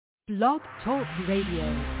Blog Talk Radio.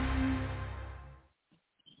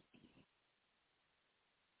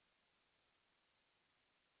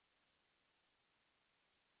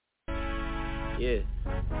 Yeah,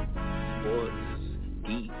 sports,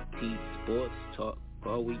 DT, sports talk,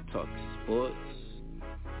 all we talk sports,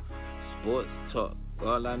 sports talk,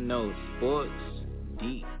 all I know is sports,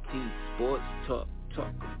 DT, sports talk,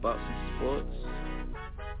 talk about some sports,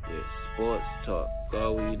 yeah, sports talk,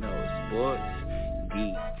 all we know is sports,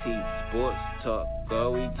 DT, sports talk,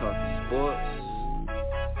 all we talk is sports,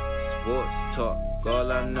 sports talk,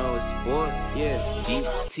 all I know is sports, yeah,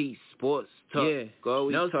 DT, sports talk, yeah, all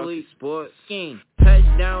we talk is sports,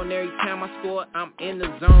 touchdown every time I score, I'm in the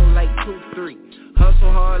zone like 2-3,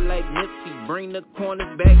 hustle hard like Nipsey, bring the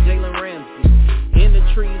corners back, Jalen Ramsey, in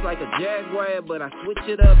the trees like a Jaguar, but I switch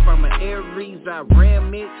it up, I'm an Aries, I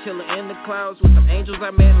ram it, chillin' in the clouds with some angels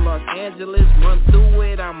I met in Los Angeles, run through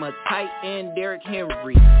it, I'm a tight end, Derrick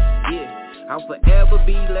Henry, yeah. I'll forever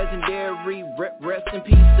be legendary, rest in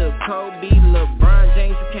peace to Kobe, LeBron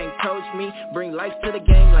James, you can't coach me, bring life to the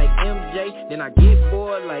game like MJ, then I get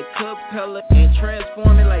bored like Capella, and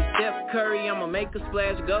transform it like Steph Curry, I'ma make a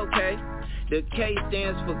splash, go K, the K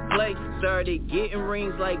stands for Clay, started getting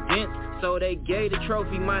rings like Vince, so they gave the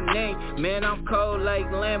trophy my name, man I'm cold like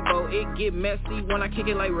Lambo, it get messy when I kick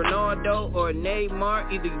it like Ronaldo or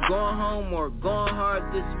Neymar, either you going home or going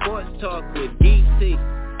hard, this sports talk with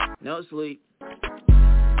DT. No sleep.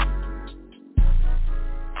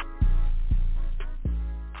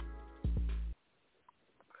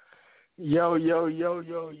 Yo,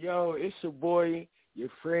 it's your boy, your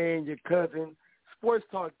friend, your cousin,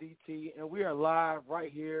 SportsTalkDT, and we are live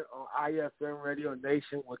right here on IFM Radio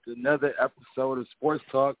Nation with another episode of Sports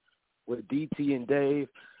Talk with DT and Dave.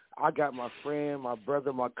 I got my friend, my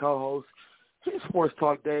brother, my co-host. It's Sports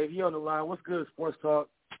Talk, Dave. He on the line. What's good, Sports Talk?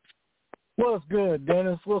 What's good,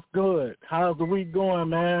 Dennis? What's good? How's the week going,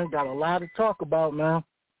 man? Got a lot to talk about, man.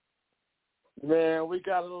 Man, we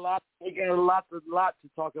got a lot to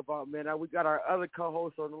talk about, man. We got our other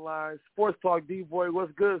co-host on the line, Sports Talk D-Boy.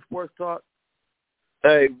 What's good, Sports Talk?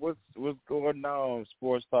 Hey, what's going on,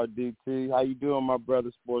 Sports Talk DT? How you doing, my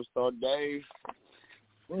brother, Sports Talk Dave?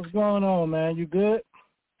 What's going on, man? You good?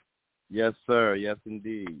 Yes, sir. Yes,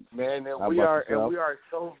 indeed. Man, we are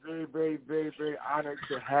so very, very, very, very honored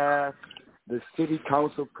to have the city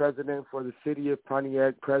council president for the city of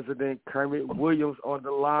Pontiac, President Kermit Williams, on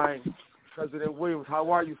the line. President Williams, how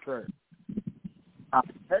are you, sir? I'm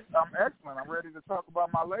excellent. I'm ready to talk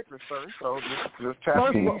about my Lakers, sir. So just chat.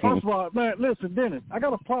 First of all, man, listen, Dennis, I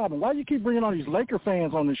got a problem. Why you keep bringing all these Laker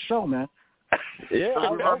fans on this show, man? Yeah,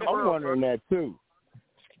 I'm wondering that too.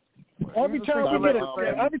 Every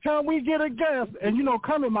time we get a guest, and you know,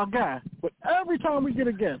 Kermit my guy, but every time we get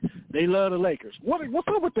a guest, they love the Lakers. What's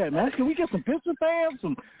up with that, man? Can we get some Pistons fans,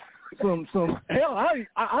 some hell?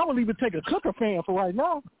 I would even take a Clipper fan for right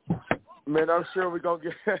now. Man, I'm sure we're gonna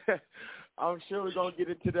get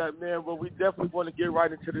into that, man. But we definitely want to get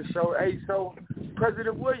right into the show. Hey, so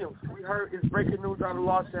President Williams, we heard it's breaking news out of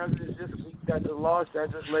Los Angeles this week that the Los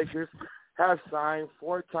Angeles Lakers have signed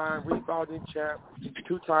 4-time rebounding champ,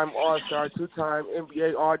 2-time All-Star, 2-time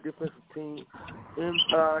NBA All-Defensive Team,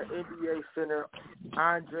 NBA center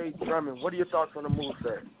Andre Drummond. What are your thoughts on the move,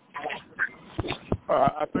 sir?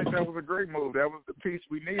 I think that was a great move. That was the piece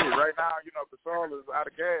we needed. Right now, you know, Gasol is out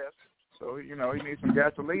of gas. So, you know, he needs some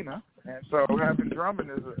gasolina. And so having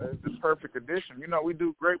Drummond is the perfect addition. You know, we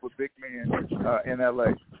do great with big men in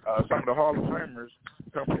L.A. Some of the Hall of Famers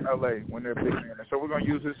come from L.A. when they're big men. And so we're going to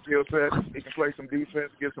use his skill set. He can play some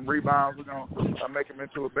defense, get some rebounds. We're going to make him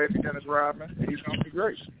into a baby Dennis Rodman, and he's going to be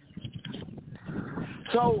great.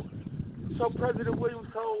 So President Williams,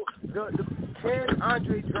 can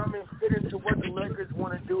Andre Drummond fit into what the Lakers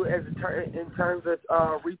want to do in terms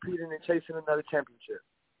of repeating and chasing another championship?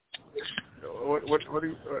 What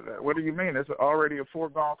do you mean? It's already a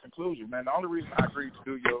foregone conclusion, man. The only reason I agreed to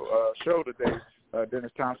do your show today,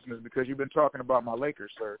 Dennis Thompson, is because you've been talking about my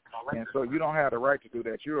Lakers, sir, and so you don't have the right to do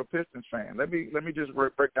that. You're a Pistons fan. Let me just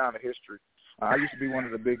break down the history. I used to be one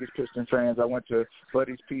of the biggest Pistons fans. I went to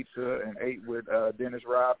Buddy's Pizza and ate with Dennis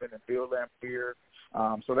Rodman and Bill Laimbeer.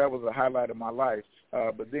 So that was a highlight of my life.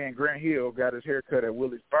 But then Grant Hill got his hair cut at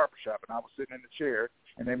Willie's Barbershop, and I was sitting in the chair,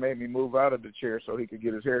 and they made me move out of the chair so he could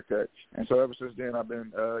get his hair cut. And so ever since then, I've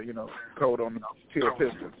been, cold on the Teal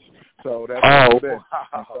Pistons. So that's been.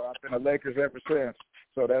 And so I've been a Lakers ever since.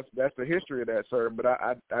 So that's the history of that, sir. But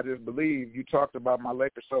I just believe you talked about my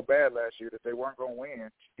Lakers so bad last year that they weren't going to win.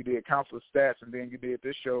 You did countless stats, and then you did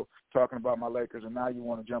this show talking about my Lakers, and now you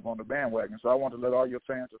want to jump on the bandwagon. So I want to let all your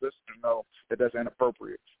fans and listeners know that that's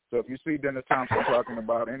inappropriate. So if you see Dennis Thompson talking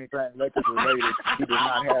about anything Lakers related, he does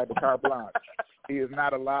not have the carte blanche. He is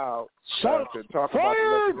not allowed to talk about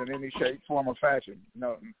the Lakers in any shape, form, or fashion.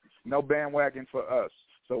 No bandwagon for us.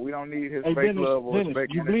 So we don't need his fake love or his fake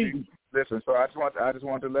energy. Listen, so I just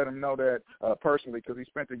want to let him know that personally, because he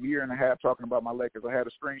spent a year and a half talking about my Lakers. I had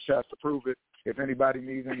the screenshots to prove it. If anybody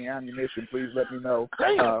needs any ammunition, please let me know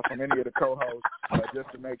from any of the co-hosts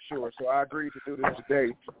just to make sure. So I agreed to do this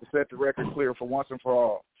today to set the record clear for once and for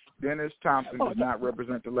all. Dennis Thompson does not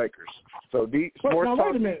represent the Lakers. So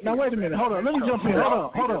Now wait a minute. Hold on. Let me jump in.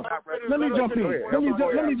 Hold on. Let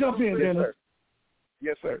me jump in, Dennis.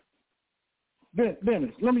 Yes, sir.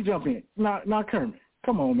 Dennis, let me jump in. Now, Kermit.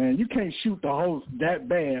 Come on, man. You can't shoot the host that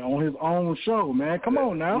bad on his own show, man. Come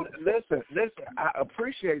on now. Listen. I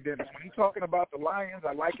appreciate Dennis. When he's talking about the Lions,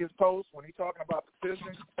 I like his posts. When he's talking about the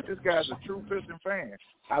Pistons, this guy's a true Piston fan.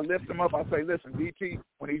 I lift him up. I say, listen, DT,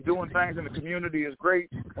 when he's doing things in the community is great.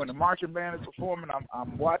 When the marching band is performing,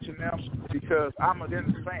 I'm watching them because I'm a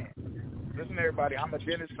Dennis fan. Listen, everybody, I'm a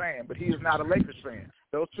Dennis fan, but he is not a Lakers fan.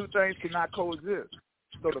 Those two things cannot coexist.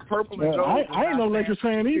 So the purple and gold. I ain't no Lakers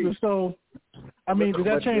fan either. So, I mean, did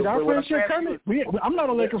that change our friendship, Kermit? I'm not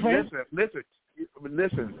a Lakers fan. Listen.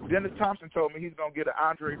 Dennis Thompson told me he's gonna get an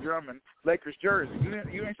Andre Drummond Lakers jersey.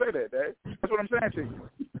 You ain't say that, Dave. That's what I'm saying to you.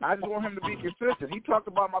 I just want him to be consistent. He talked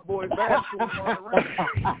about my boy's basketball.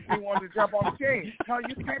 He wanted to jump on the team. No,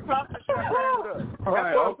 you can't talk this shit with us. All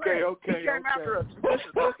right, okay. He came after us.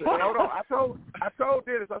 Listen, hold on. I told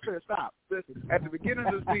Dennis, I said, stop. Listen, at the beginning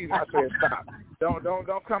of the season, I said, stop. Don't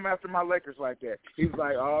come after my Lakers like that. He was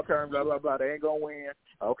like, oh, okay, blah, blah, blah. They ain't going to win.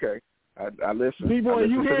 Okay. I listened. B-boy,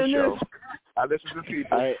 you hearing this? I listened to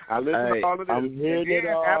people. I listened to all of this. I'm hearing it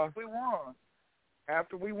all.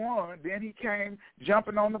 After we won, then he came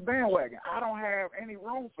jumping on the bandwagon. I don't have any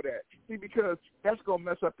room for that. See, because that's going to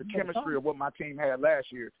mess up the chemistry of what my team had last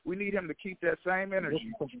year. We need him to keep that same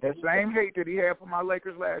energy, that same hate that he had for my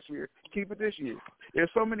Lakers last year. Keep it this year.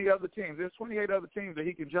 There's so many other teams. There's 28 other teams that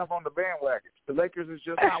he can jump on the bandwagon. The Lakers is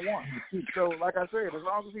just not one. So, like I said, as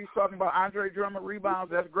long as he's talking about Andre Drummond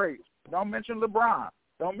rebounds, that's great. Don't mention LeBron.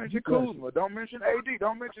 Don't mention Kuzma. Don't mention AD.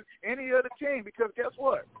 Don't mention any other team because guess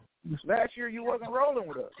what? Last year you wasn't rolling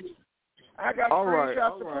with us. I got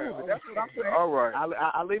screenshots to prove it. That's what I'm saying. All right.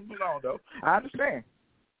 I leave him alone, though. I understand.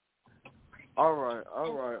 All right.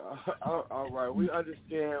 We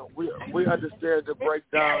understand. We understand the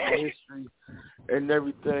breakdown, the history, and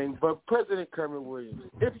everything. But President Kermit Williams,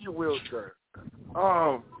 if you will, sir,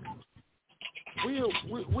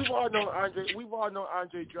 we've all known Andre. We've all known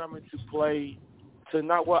Andre Drummond to play to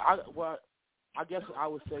not what I guess I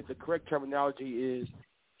would say the correct terminology is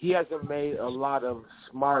he hasn't made a lot of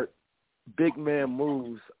smart big man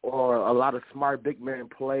moves or a lot of smart big man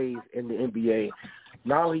plays in the NBA.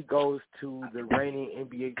 Now he goes to the reigning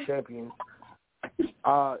NBA champions.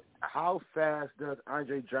 How fast does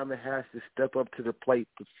Andre Drummond have to step up to the plate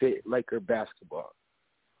to fit Laker basketball?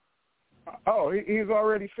 Oh, he's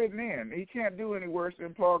already fitting in. He can't do any worse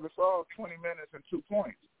than Paul Gasol, 20 minutes and 2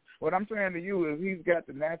 points. What I'm saying to you is he's got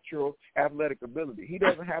the natural athletic ability. He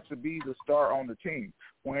doesn't have to be the star on the team.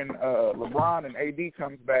 When LeBron and AD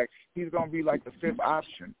comes back, he's going to be like the fifth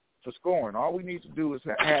option for scoring. All we need to do is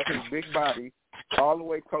have his big body all the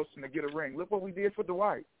way coasting to get a ring. Look what we did for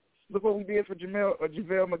Dwight. Look what we did for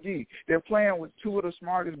JaVale McGee. They're playing with two of the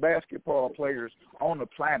smartest basketball players on the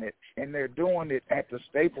planet, and they're doing it at the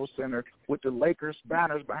Staples Center with the Lakers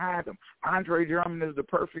banners behind them. Andre Drummond is the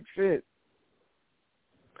perfect fit.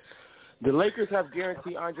 The Lakers have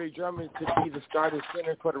guaranteed Andre Drummond to be the starting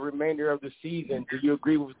center for the remainder of the season. Do you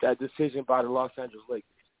agree with that decision by the Los Angeles Lakers?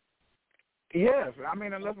 Yes. I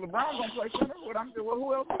mean, unless LeBron's going to play center, who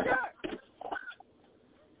else we got?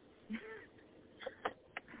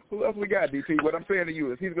 Who else we got, DT? What I'm saying to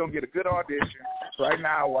you is he's going to get a good audition right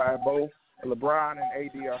now while both LeBron and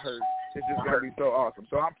AD are hurt. It's just going to be so awesome.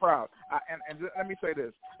 So I'm proud. And let me say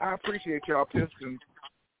this. I appreciate y'all Pistons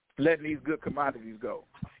letting these good commodities go.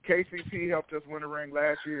 KCP helped us win the ring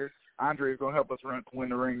last year. Andre is going to help us win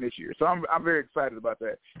the ring this year. So I'm very excited about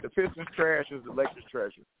that. The Pistons trash is the Lakers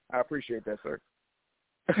treasure. I appreciate that, sir.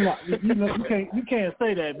 No, you can't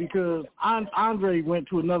say that because Andre went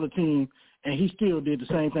to another team and he still did the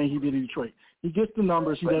same thing he did in Detroit. He gets the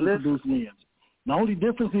numbers, he doesn't produce wins. The only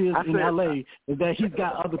difference is in LA is that he's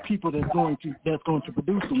got other people that's going to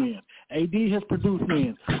produce the wins. AD has produced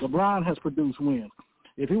wins. LeBron has produced wins.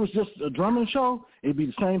 If it was just a Drummond show, it'd be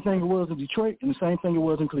the same thing it was in Detroit and the same thing it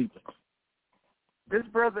was in Cleveland. This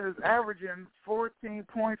brother is averaging 14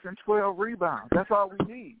 points and 12 rebounds. That's all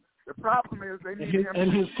we need. The problem is they need him.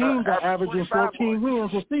 And his teams are averaging 14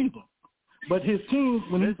 wins a season. But his team,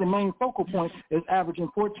 when he's the main focal point, is averaging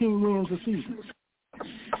 14 wins a season.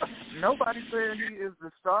 Nobody said he is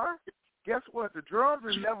the star. Guess what? The drums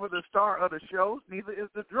is never the star of the show. Neither is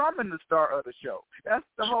the Drummond the star of the show. That's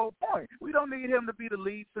the whole point. We don't need him to be the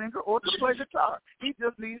lead singer or to play guitar. He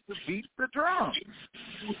just needs to beat the drums.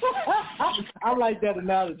 I like that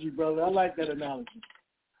analogy, brother. I like that analogy.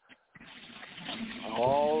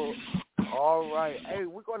 All right. Hey,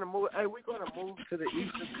 we're gonna move to the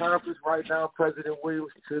Eastern Conference right now. President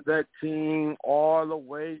Williams, to that team all the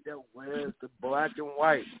way that wears the black and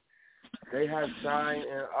white. They have signed,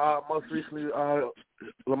 and most recently,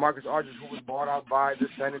 LaMarcus Aldridge, who was bought out by the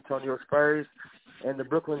San Antonio Spurs, and the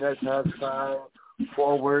Brooklyn Nets have signed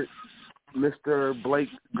forward Mr. Blake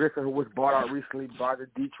Griffin, who was bought out recently by the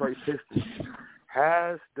Detroit Pistons.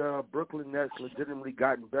 Has the Brooklyn Nets legitimately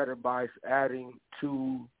gotten better by adding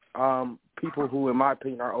two people who, in my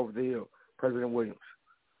opinion, are over the hill? President Williams.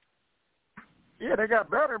 Yeah, they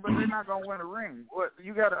got better, but they're not going to win a ring. What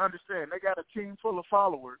you got to understand, they got a team full of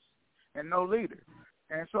followers and no leader.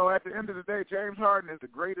 And so at the end of the day, James Harden is the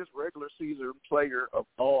greatest regular season player of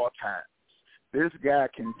all time. This guy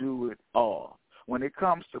can do it all. When it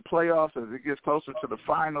comes to playoffs, as it gets closer to the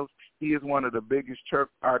finals, he is one of the biggest chirp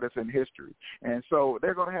artists in history. And so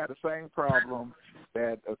they're going to have the same problem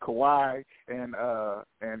that Kawhi and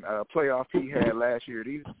playoff P had last year.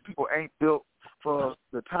 These people ain't built for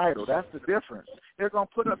the title. That's the difference. They're going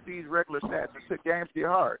to put up these regular stats until games get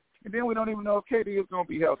hard. And then we don't even know if KD is going to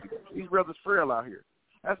be healthy. These brothers frail out here.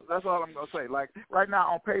 That's all I'm going to say. Like, right now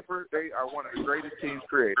on paper, they are one of the greatest teams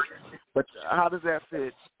created. But how does that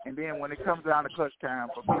fit? And then when it comes down to clutch time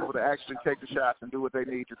for people to actually take the shots and do what they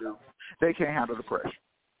need to do, they can't handle the pressure.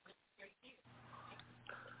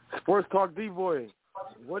 Sports Talk D-Boy,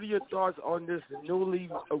 what are your thoughts on this newly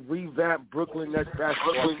revamped Brooklyn Nets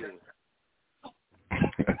basketball team?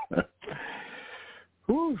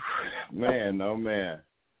 Whew, man, oh man.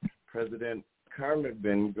 President Kermit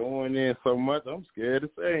been going in so much, I'm scared to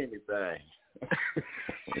say anything.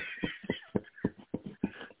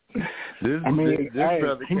 This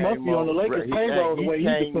brother he must be on the Lakers payroll the way he's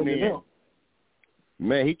defending him.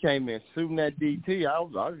 Man, he came in shooting that DT.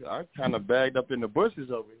 I kind of bagged up in the bushes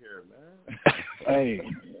over here, man. Hey,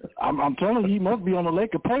 I'm telling you, he must be on the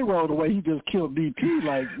Lakers payroll the way he just killed DT.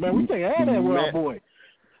 Like, man, we can't have that with our boy.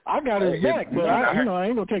 I got his back, but I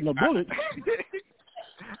ain't gonna take no bullet.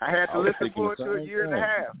 I had to listen for it to a year and a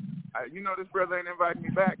half. This brother ain't inviting me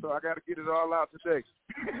back, so I got to get it all out today.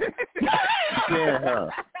 Yeah.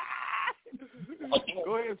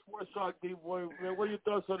 Go ahead, Sports Talk, D-Boy. Man, what are your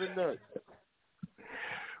thoughts on the Nets?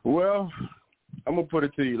 Well, I'm going to put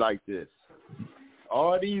it to you like this.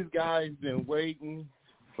 All these guys been waiting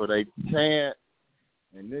for their chance,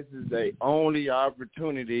 and this is their only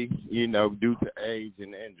opportunity, due to age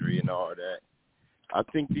and injury and all that. I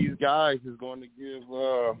think these guys is going to give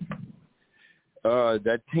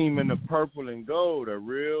that team in the purple and gold a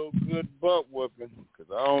real good butt whooping, because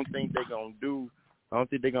I don't think they're going to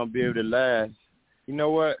be able to last. You know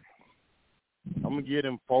what? I'm going to give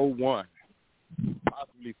them 4-1,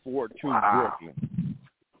 possibly 4-2 Brooklyn.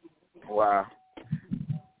 Wow.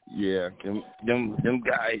 Yeah, them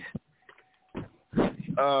guys.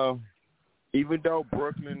 Even though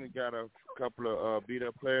Brooklyn got a couple of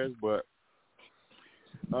beat-up players, but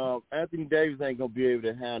Anthony Davis ain't gonna be able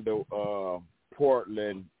to handle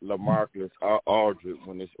Portland, LaMarcus, Aldridge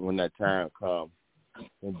when that time comes.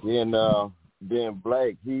 And then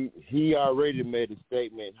Blake, he already made a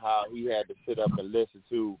statement how he had to sit up and listen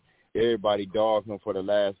to everybody dog him for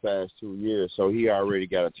the past 2 years. So he already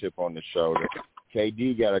got a chip on the shoulder.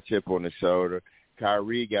 KD got a chip on the shoulder.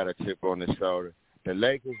 Kyrie got a chip on the shoulder. The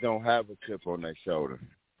Lakers don't have a chip on their shoulder.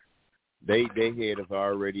 They head is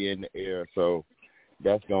already in the air, so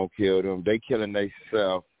that's going to kill them. They killing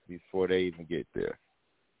themselves before they even get there.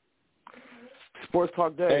 Sports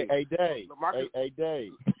Talk Day. Hey, Dave.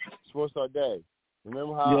 Sports Talk Day.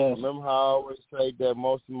 Remember how I always say that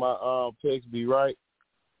most of my picks be right?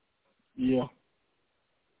 Yeah.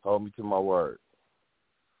 Hold me to my word.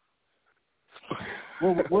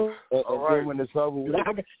 Well, all right. When it's over with,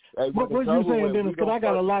 what you saying, Dennis? Because I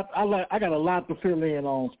got a lot. I got a lot to fill in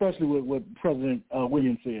on, especially with what President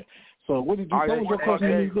Williams said. So, what did you say? Your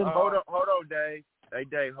question? Hold on, Dave. Hey,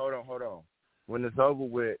 Dave, hold on. When it's over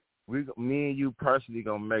with, me and you personally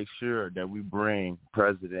gonna make sure that we bring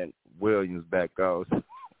President Williams back out.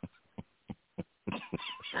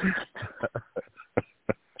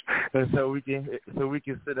 so we can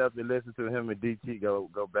sit up and listen to him and DT go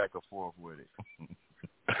back and forth with it.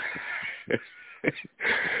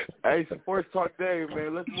 Hey, Sports Talk Dave,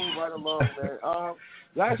 man. Let's move right along, man.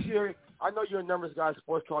 Last year, I know you're a numbers guy,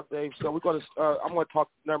 Sports Talk Dave. So I'm going to talk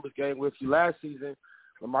numbers game with you. Last season,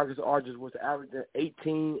 LaMarcus Aldridge was averaging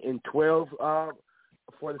 18 and 12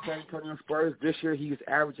 for the San Antonio Spurs. This year, he's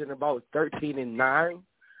averaging about 13 and 9.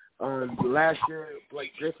 Last year,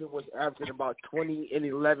 Blake Griffin was averaging about 20 and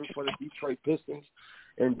 11 for the Detroit Pistons,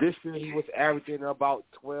 and this year he was averaging about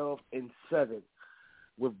 12 and 7.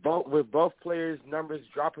 With both players' numbers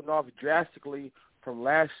dropping off drastically from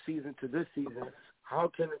last season to this season,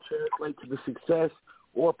 how can it translate to the success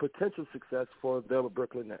or potential success for the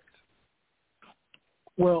Brooklyn Nets?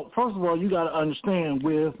 Well, first of all, you got to understand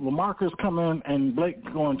with LaMarcus coming and Blake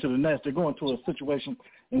going to the Nets, they're going to a situation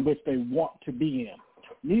in which they want to be in.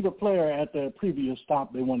 Neither player at the previous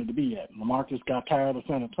stop they wanted to be at. LaMarcus got tired of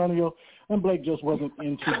San Antonio, and Blake just wasn't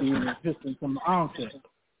into being a Piston from the onset.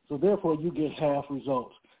 So therefore, you get half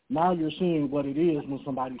results. Now you're seeing what it is when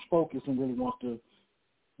somebody's focused and really wants to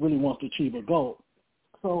achieve a goal.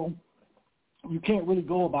 So you can't really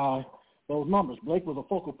go by those numbers. Blake was a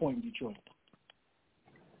focal point in Detroit.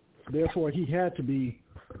 Therefore, he had to be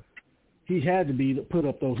to put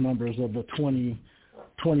up those numbers of the 20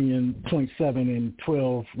 and 27 and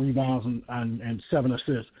 12 rebounds and 7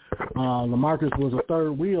 assists. LaMarcus was a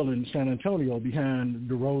third wheel in San Antonio behind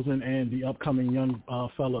DeRozan and the upcoming young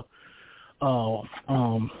fella.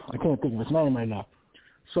 I can't think of his name right now.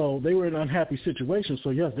 So they were in an unhappy situation.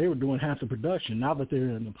 So, yes, they were doing half the production. Now that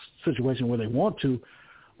they're in a situation where they want to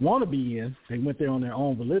be in, they went there on their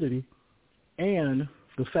own validity, and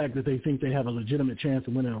the fact that they think they have a legitimate chance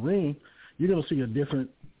of winning a ring, you're going to see a different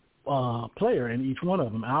player in each one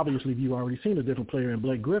of them. Obviously, you've already seen a different player in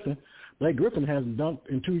Blake Griffin. Blake Griffin hasn't dunked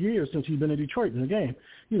in 2 years since he's been in Detroit in a game.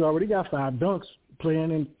 He's already got 5 dunks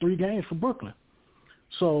playing in 3 games for Brooklyn.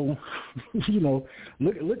 So, look,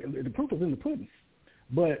 the proof is in the pudding.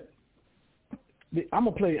 But I'm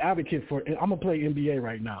gonna play advocate for. I'm gonna play NBA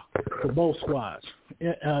right now for both squads,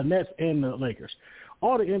 Nets and the Lakers.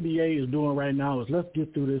 All the NBA is doing right now is let's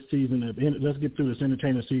get through this season. Let's get through this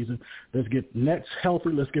entertainment season. Let's get Nets healthy.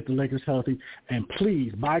 Let's get the Lakers healthy. And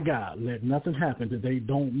please, by God, let nothing happen that they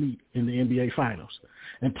don't meet in the NBA Finals.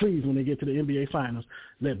 And please, when they get to the NBA Finals,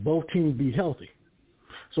 let both teams be healthy,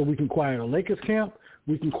 so we can quiet the Lakers camp.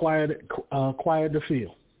 We can quiet the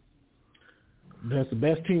field. That's the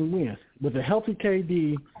best team wins. With a healthy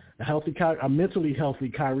KD, a mentally healthy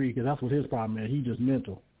Kyrie, because that's what his problem is. He's just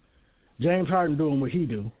mental. James Harden doing what he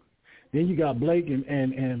do. Then you got Blake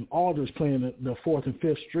and Aldridge playing the 4th and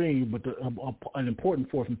 5th string, but an important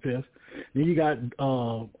 4th and 5th. Then you got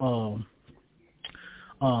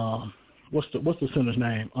what's the center's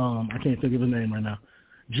name? I can't think of his name right now.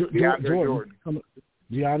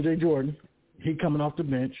 DeAndre Jordan. He coming off the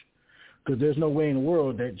bench. Because there's no way in the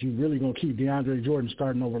world that you really going to keep DeAndre Jordan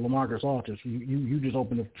starting over LaMarcus Aldridge. You just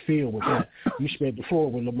open the field with that. You spread the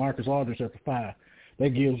floor with LaMarcus Aldridge at the 5. That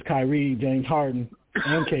gives Kyrie, James Harden,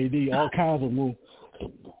 and KD all kinds of room,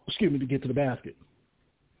 to get to the basket.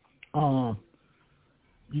 You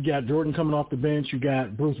got Jordan coming off the bench. You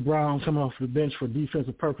got Bruce Brown coming off the bench for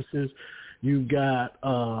defensive purposes. You've got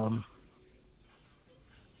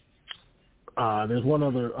there's one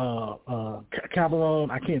other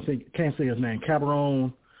Cabarrone. I can't say his name.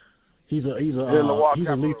 Cabarrone. He's a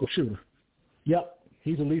lethal shooter. Yep,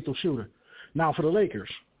 he's a lethal shooter. Now for the Lakers,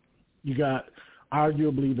 you got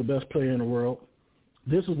arguably the best player in the world.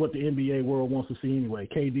 This is what the NBA world wants to see anyway.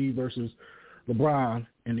 KD versus LeBron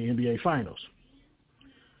in the NBA Finals.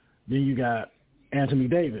 Then you got Anthony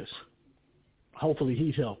Davis. Hopefully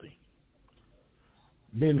he's healthy.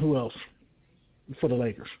 Then who else for the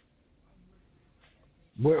Lakers?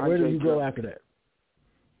 Where do you go after that?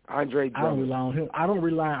 Andre Drummond. I don't rely on him. I don't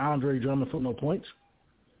rely on Andre Drummond for no points.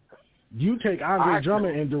 You take Andre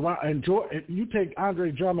Drummond and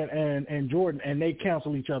Jordan, and they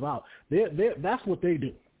cancel each other out. That's what they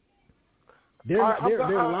do. They're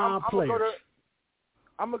loud players.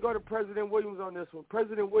 I'm gonna go to President Williams on this one.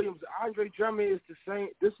 President Williams, Andre Drummond is the same.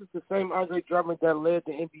 This is the same Andre Drummond that led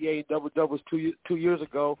the NBA double doubles 2 years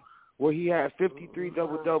ago, where he had 53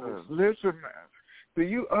 double doubles. Listen, man. Do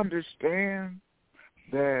you understand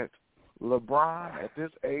that LeBron at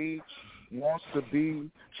this age wants to be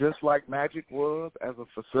just like Magic was as a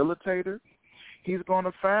facilitator? He's going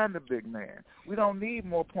to find the big man. We don't need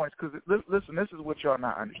more points because, listen, this is what y'all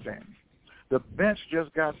not understanding. The bench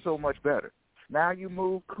just got so much better. Now you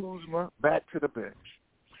move Kuzma back to the bench.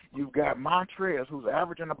 You've got Montrez, who's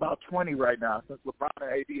averaging about 20 right now since LeBron and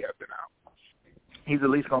AD have been out. He's at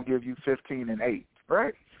least going to give you 15 and 8,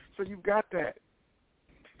 right? So you've got that.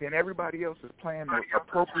 Then everybody else is playing the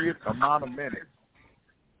appropriate amount of minutes.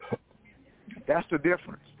 That's the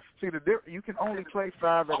difference. See, you can only play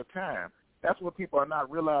 5 at a time. That's what people are not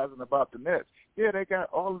realizing about the Nets. Yeah, they got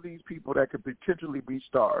all of these people that could potentially be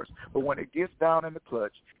stars, but when it gets down in the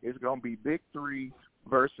clutch, it's going to be big 3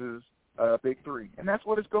 versus big 3, and that's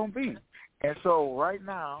what it's going to be. And so right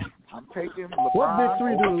now, I'm taking LeBron. What big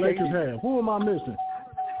 3 do the Lakers have? Who am I missing?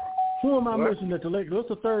 Who am I missing at the Lakers? What's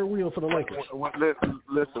the third wheel for the Lakers?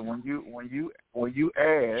 Listen, when you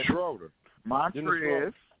add Schroeder,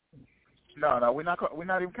 Montrez. No, we're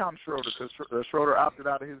not even counting Schroeder because Schroeder opted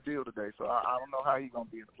out of his deal today, so I don't know how he's gonna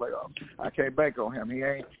be in the playoffs. I can't bank on him. He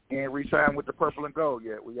ain't re-signed with the purple and gold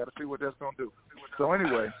yet. We got to see what that's gonna do. So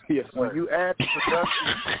anyway, when you add the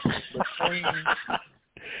production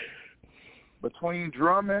between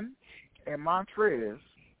Drummond and Montrez,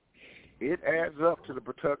 it adds up to the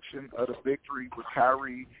production of the big 3 with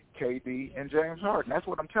Kyrie, KD, and James Harden. That's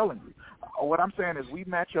what I'm telling you. What I'm saying is we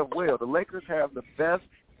match up well. The Lakers have the best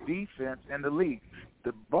defense in the league.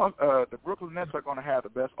 The Brooklyn Nets are going to have the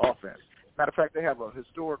best offense. Matter of fact, they have a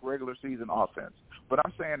historic regular season offense. What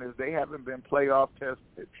I'm saying is they haven't been playoff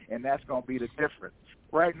tested, and that's going to be the difference.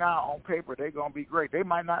 Right now, on paper, they're going to be great. They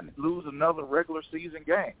might not lose another regular season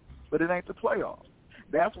game, but it ain't the playoffs.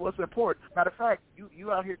 That's what's important. Matter of fact,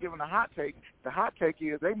 you out here giving a hot take. The hot take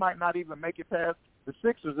is they might not even make it past the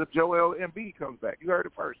Sixers if Joel Embiid comes back. You heard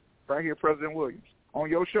it first, right here, President Williams, on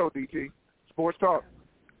your show, DT, Sports Talk.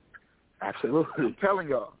 Absolutely. I'm telling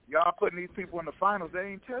y'all putting these people in the finals, they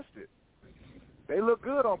ain't tested. They look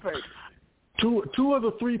good on paper. Two of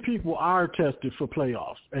the 3 people are tested for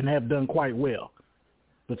playoffs and have done quite well.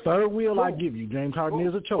 The third wheel I give you, James Harden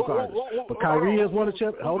is a choke artist, but Kyrie has won a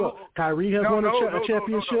championship. Hold on, Kyrie has won a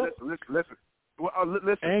championship. Listen.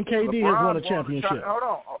 And KD has won a championship. Hold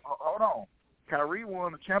on. Kyrie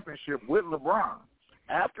won a championship with LeBron.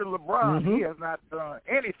 After LeBron, he has not done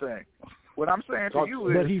anything. What I'm saying to you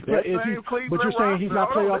is, but you're saying he's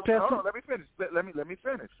not playoff tested? Hold on, let me finish. Let me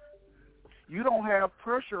finish. You don't have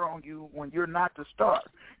pressure on you when you're not the star.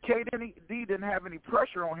 KD didn't have any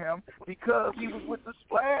pressure on him because he was with the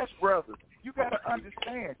Splash Brothers. You got to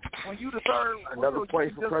understand, when you the third wheel, you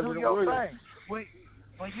just do your thing.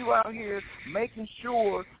 When you out here making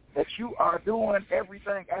sure that you are doing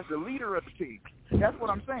everything as the leader of the team. That's what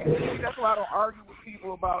I'm saying. That's why I don't argue with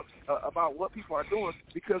people about what people are doing,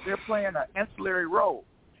 because they're playing an ancillary role.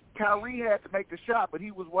 Kyrie had to make the shot, but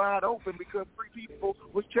he was wide open because 3 people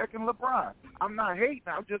was checking LeBron. I'm not hating.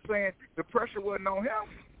 I'm just saying the pressure wasn't on him.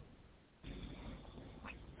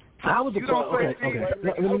 How was the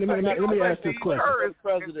Let me ask this question.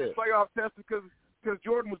 President, playoff test because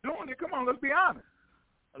Jordan was doing it. Come on, let's be honest.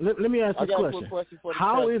 Let me ask this question.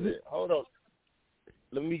 How is it? Hold on.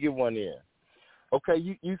 Let me get one in. Okay,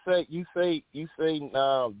 you say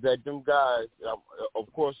that them guys.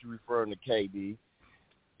 Of course, you're referring to KD.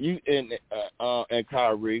 You and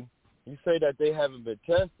Kyrie. You say that they haven't been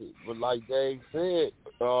tested, but like Dave said,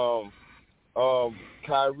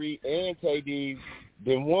 Kyrie and KD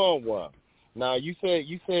then won one. Now you said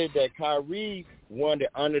that Kyrie won it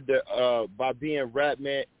under the by being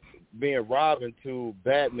robbed into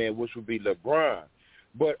Batman, which would be LeBron.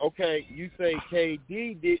 But okay, you say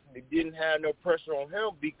KD didn't have no pressure on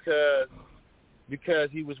him because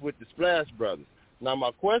he was with the Splash Brothers. Now my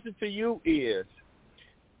question to you is,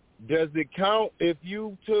 does it count if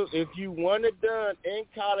you won it done in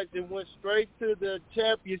college and went straight to the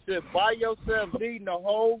championship by yourself, leading the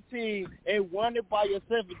whole team, and won it by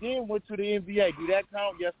yourself, and then went to the NBA? Do that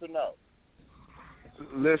count? Yes or no?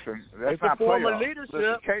 Listen, that's it's not a form playoff. of leadership.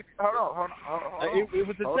 Listen, hold on. It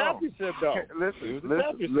was a championship, though.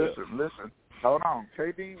 Listen. Hold on.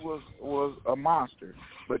 KD was a monster.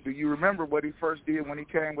 But do you remember what he first did when he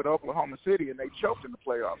came with Oklahoma City and they choked in the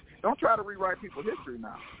playoffs? Don't try to rewrite people's history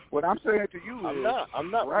now. What I'm saying to you I'm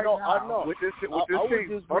not. Right now, I know. With this team. Hold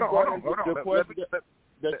on. The question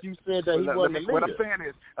that you said that he wasn't a leader. What I'm saying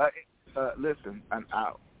is, listen,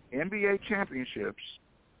 NBA championships,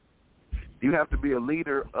 you have to be a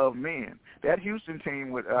leader of men. That Houston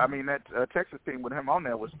team that Texas team with him on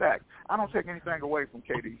there was stacked. I don't take anything away from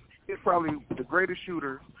KD. He's probably the greatest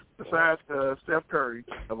shooter besides Steph Curry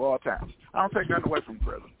of all time. I don't take nothing away from him,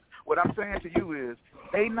 brother. What I'm saying to you is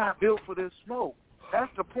they not built for this smoke.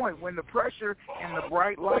 That's the point. When the pressure and the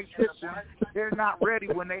bright lights hit them, they're not ready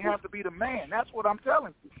when they have to be the man. That's what I'm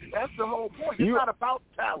telling you. That's the whole point. It's not about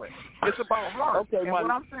talent. It's about heart. Okay, and what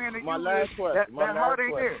I'm saying to you is that heart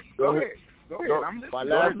ain't there. Go ahead. My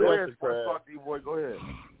last question, Go ahead.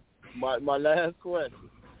 My last question.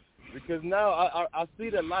 Because now I see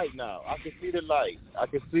the light now. I can see the light. I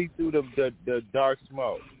can see through the dark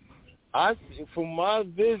smoke. From my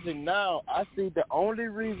vision now, I see the only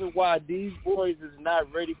reason why these boys is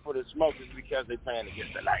not ready for the smoke is because they're playing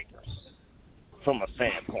against the Lakers. From a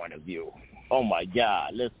fan point of view. Oh my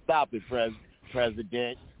God! Let's stop it, President.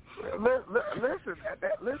 Listen.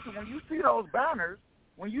 When you see those banners,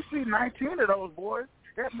 when you see 19 of those boys,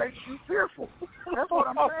 that makes you fearful. That's what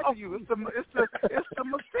I'm saying to you. It's the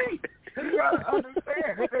mistake. You gotta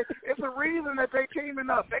understand. It's a reason that they teaming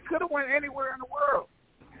up. They could have went anywhere in the world.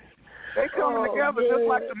 They coming together just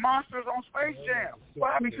like the monsters on Space Jam.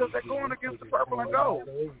 Why? Because they're going against the purple and gold.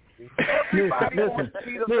 Everybody wants to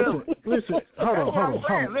be the villain. Listen. Hold on.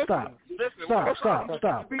 Stop.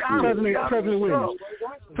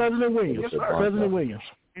 President Williams.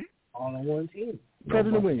 All on one team.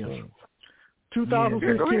 President Williams.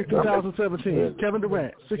 2016-2017. Kevin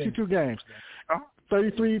Durant, 62 games.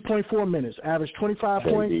 33.4 minutes. Average 25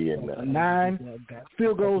 points, 9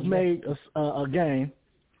 field goals made a game.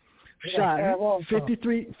 Shot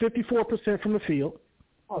 54% from the field.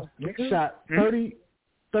 Shot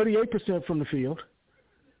 38% from the field.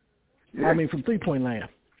 I mean, from three-point land.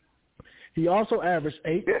 He also averaged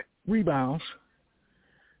 8 rebounds,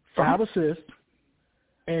 5 assists,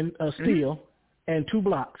 and a steal, and 2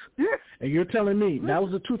 blocks. And you're telling me that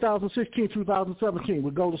was the 2016-2017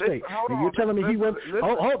 with Golden State. And you're telling me he went.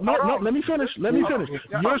 No. Let me finish.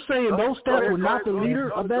 You're saying those stats were not the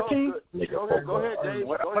leader of that team? Go ahead, Dave.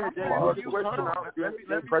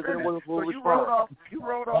 President Williams will respond. You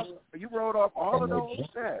wrote off all of those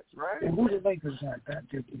stats, right? And who the Lakers got that?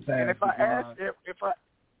 And if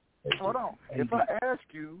I ask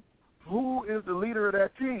you who is the leader of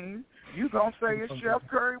that team, you gonna say it's Chef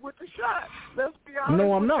Curry with the shot. Let's be honest.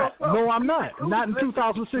 No, I'm not. Not in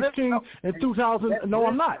 2016 and 2000. No,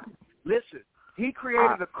 I'm not. Listen, he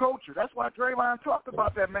created a culture. That's why Draymond talked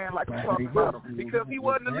about that man like he talked about him, because he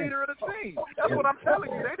wasn't the leader of the team. That's what I'm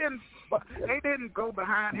telling you. They didn't go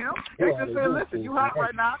behind him. They just said, listen, you hot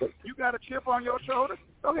right now. You got a chip on your shoulder.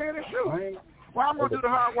 Go ahead and shoot. Well, I'm gonna do the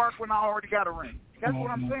hard work when I already got a ring. That's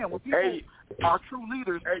what I'm saying. When people are true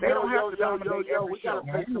leaders, they don't have to dominate every show.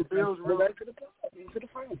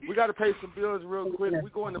 We got to pay some bills real quick. We're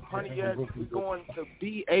going to Pontiac. We're going to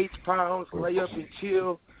BH Pounds, lay up and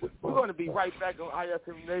chill. We're going to be right back on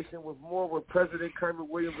IFM Nation with more with President Kermit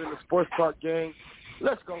Williams and the Sports Talk gang.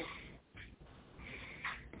 Let's go.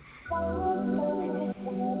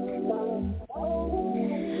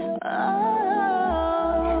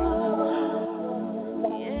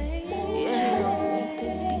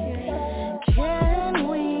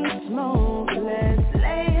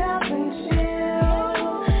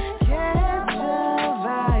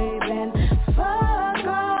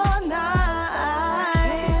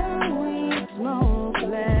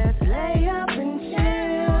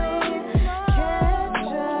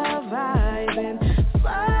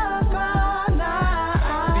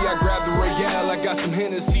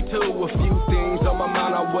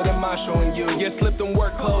 Showing you. Yeah, slip them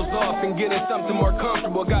work clothes off and get in something more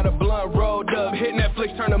comfortable. Got a blunt rolled up, hit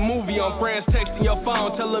Netflix, turn a movie on. Friends texting your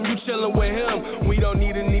phone, tell them you chillin' with him. We don't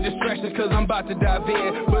need any distractions cause I'm about to dive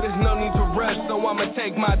in, but there's no need to rush, so I'ma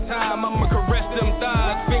take my time. I'ma caress them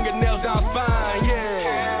thighs, fingernails down spine,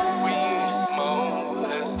 yeah. We smoke,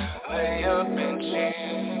 let's lay up and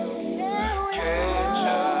chill. Catch a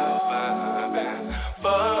vibe and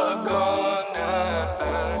fuck all night.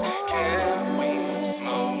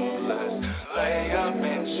 Lay up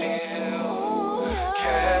and chill,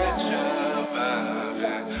 catch a vibe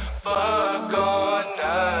and fuck all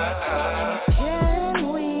night.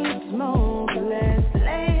 Can we smoke? Let's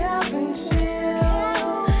lay up and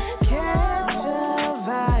chill, catch a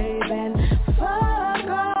vibe and fuck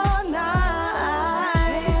all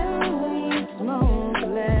night. Can we smoke?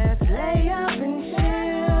 Let's lay up and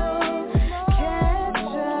chill, catch a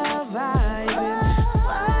vibe and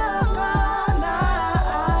fuck all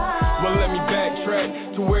night. Well, let me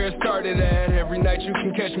backtrack to where it started at. Every night you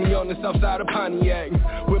can catch me on the south side of Pontiac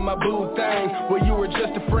with my boo thing, where you were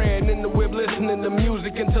just a friend in the whip listening to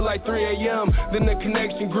music until like 3 a.m. Then the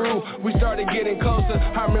connection grew, we started getting closer.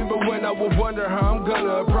 I remember when I would wonder how I'm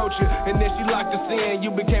gonna approach you, and then she locked us in.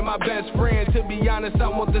 You became my best friend. To be honest, I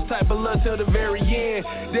want this type of love till the very end.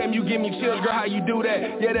 Damn, you give me chills, girl, how you do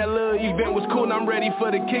that? Yeah, that little event was cool and I'm ready for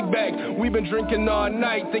the kickback. We've been drinking all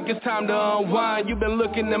night, think it's time to unwind. You've been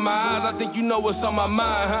looking in my eyes, I think you know what's on my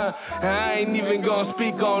mind, huh? And I ain't even gonna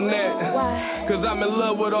speak on that, cause I'm in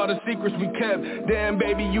love with all the secrets we kept. Damn,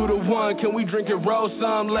 baby, you the one. Can we drink and roll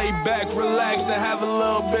some? Lay back, relax, and have a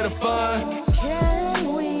little bit of fun.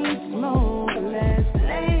 Can we smoke? Let's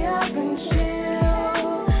lay up and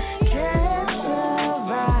chill, catch a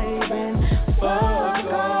vibe and fuck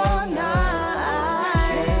all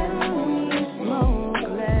night. Can we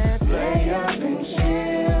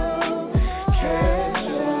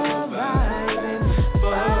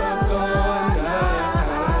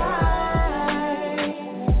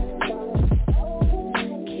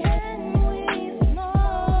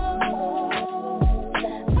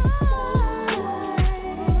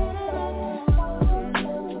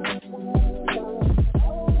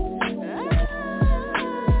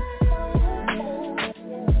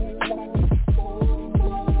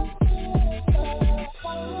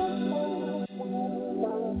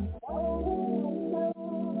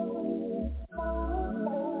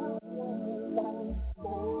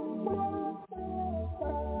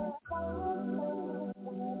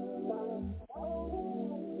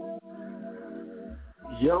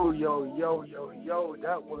Yo,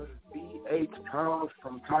 that was B.H. Towns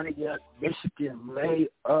from Pontiac, Michigan. Lay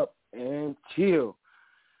up and chill.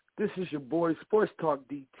 This is your boy,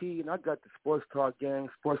 SportsTalkDT, and I got the Sports Talk gang,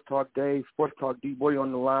 Sports Talk Dave, Sports Talk D-Boy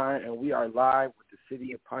on the line, and we are live with the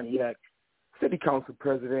city of Pontiac City Council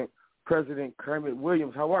President Kermit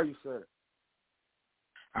Williams. How are you, sir?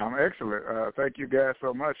 I'm excellent. Thank you guys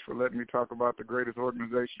so much for letting me talk about the greatest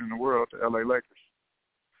organization in the world, the LA Lakers.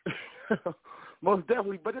 Most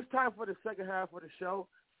definitely, but it's time for the second half of the show.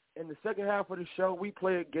 In the second half of the show, we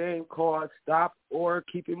play a game called Stop or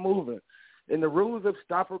Keep It Moving. And the rules of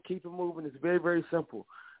Stop or Keep It Moving is very, very simple.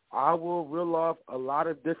 I will reel off a lot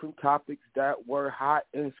of different topics that were hot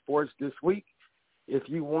in sports this week. If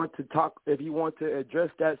you want to address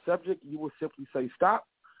that subject, you will simply say stop.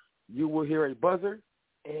 You will hear a buzzer,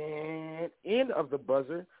 and end of the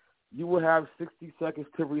buzzer, you will have 60 seconds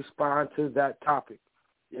to respond to that topic.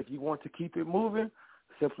 If you want to keep it moving,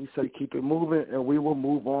 simply say keep it moving, and we will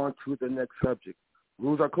move on to the next subject.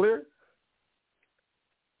 Rules are clear?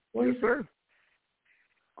 Yes, sir.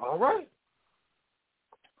 All right,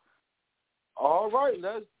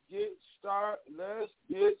 let's get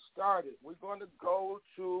started. We're going to go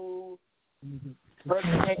to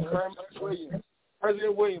President Kermit Williams.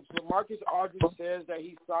 President Williams, LaMarcus Aldridge says that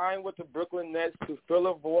he signed with the Brooklyn Nets to fill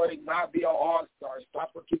a void, not be an all-star.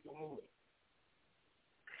 Stop or keep it moving?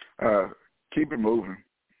 Keep it moving.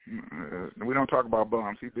 We don't talk about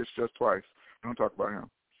bums. He did just twice. We don't talk about him.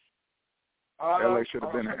 LA should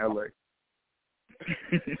have been in LA.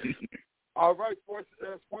 All right, Sports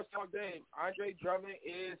Talk Dave. Andre Drummond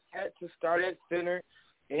is set to start at center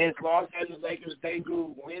in his Los Angeles Lakers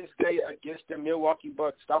debut Wednesday against the Milwaukee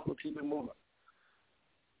Bucks. Stop or keep it moving?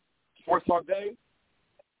 Sports Talk Dave.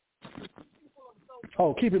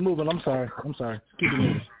 Oh, keep it moving. I'm sorry. Keep it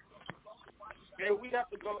moving. And we have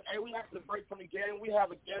to break from the game. We have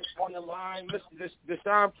a guest on the line. Mr.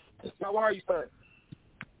 Deshaun, how are you, sir?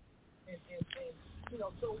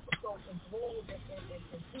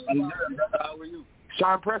 I'm good. How are you?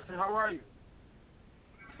 Sean Preston, how are you?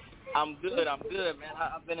 I'm good, man.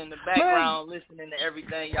 I've been in the background listening to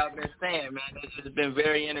everything y'all been saying, man. This has been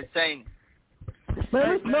very entertaining. Man,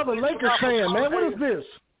 this another Lakers fan, man. What is this?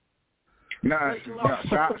 No,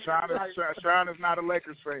 Sean is not a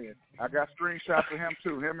Lakers fan. I got screenshots of him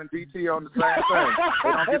too. Him and DT on the same thing. They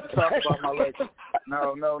don't get to talk about my Lakers.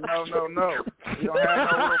 No. You don't have no room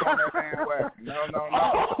on that bandwagon. No.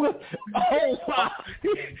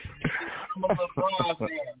 I'm a LeBron fan,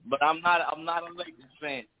 but I'm not a Lakers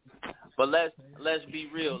fan. But let's be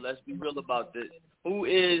real. Let's be real about this. Who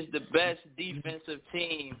is the best defensive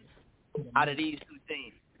team out of these two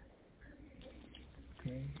teams?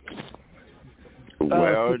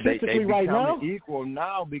 Well, they right now? equal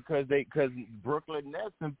now because Brooklyn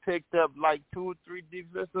Nets have picked up like 2 or 3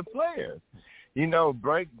 defensive players. You know,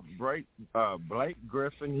 Blake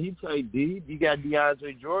Griffin, he played deep. You got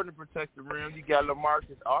DeAndre Jordan to protect the rim. You got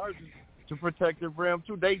LaMarcus Aldridge to protect the rim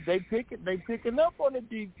too. They picking up on the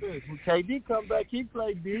defense. When KD come back, he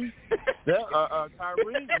played deep.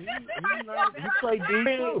 Kyrie, he played deep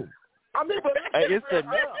too. I mean, but it's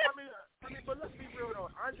enough. But let's be real though.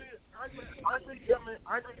 Andre Drummond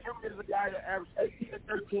is a guy that averaged 18 and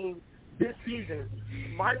 13 this season,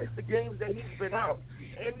 minus the games that he's been out,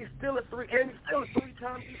 and he's still a three-time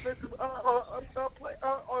defensive All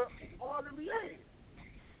NBA.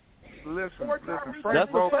 Listen.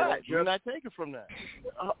 That's a fact. You're not taking from that.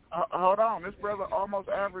 Hold on. This brother almost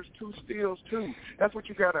averaged 2 steals, too. That's what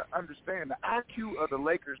you got to understand. The IQ of the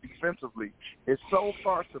Lakers defensively is so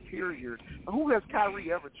far superior. Who has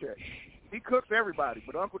Kyrie ever checked? He cooks everybody,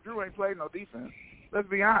 but Uncle Drew ain't played no defense. Let's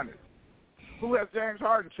be honest. Who has James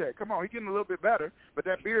Harden checked? Come on, he's getting a little bit better, but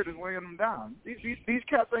that beard is weighing him down. These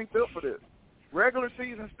cats ain't built for this. Regular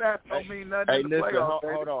season stats don't mean nothing in the playoffs.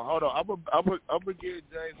 Hold on. I'm gonna give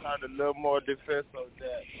James Harden a little more defense on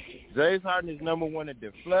that. James Harden is number 1 in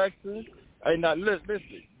deflections. Hey, now listen.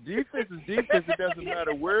 Defense is defense. It doesn't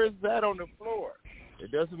matter where it's at on the floor.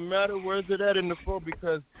 It doesn't matter where's it at in the floor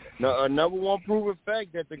because number 1 proven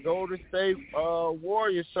fact that the Golden State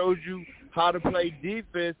Warriors showed you how to play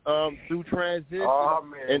defense through transition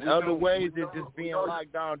and other ways than just being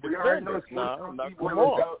locked down defenders. Now, come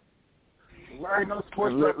on. Listen,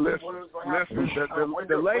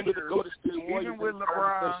 the Lakers, even with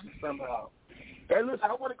LeBron. Hey, listen,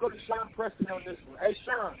 I want to go to Sean Preston on this one. Hey,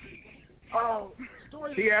 Sean.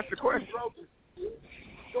 He asked the question.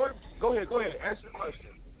 Go ahead. Answer the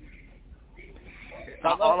question.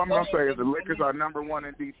 All I'm going to say is the Lakers are number 1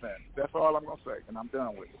 in defense. That's all I'm going to say, and I'm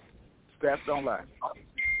done with it. Stats don't lie.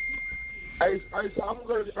 Hey, so I'm gonna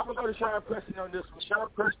go to Sean Preston on this one. Sean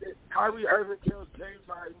Preston, Kyrie Irving kills James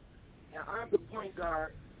Harden, and I'm the point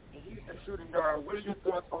guard, and he's the shooting guard. What are your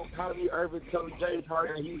thoughts on Kyrie Irving killing James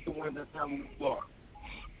Harden, and he's the one that's on the floor?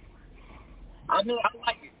 I mean, I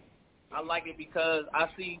like it. I like it because I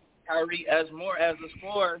see Kyrie as more as a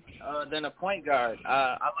scorer than a point guard.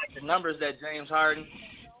 I like the numbers that James Harden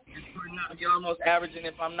is putting up. He's almost averaging,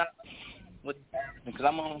 if I'm not, because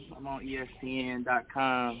I'm on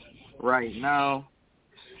ESPN.com right now.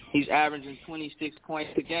 He's averaging 26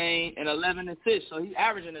 points a game and 11 assists, so he's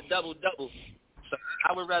averaging a double-double. So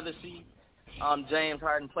I would rather see James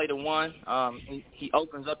Harden play the one. He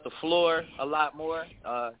opens up the floor a lot more.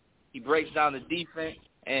 He breaks down the defense,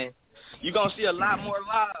 and you're gonna see a lot more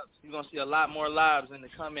lobs. You're gonna see a lot more lobs in the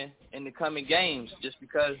coming games, just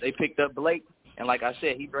because they picked up Blake, and like I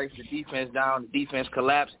said, he breaks the defense down. The defense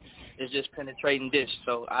collapse. It's just penetrating dish.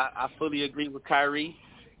 So I fully agree with Kyrie.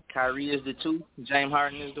 Kyrie is the 2. James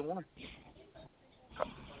Harden is the 1.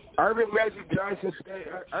 Urban Magic Johnson stated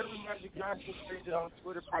on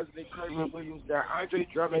Twitter, President Kermit Williams, that Andre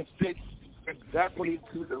Drummond fits exactly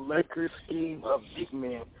to the Lakers' scheme of big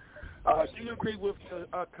man. Do you agree with the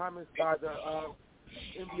comments by the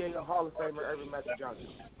NBA Hall of Famer Urban Magic Johnson?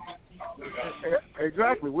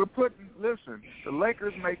 Exactly. Listen, the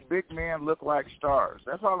Lakers make big men look like stars.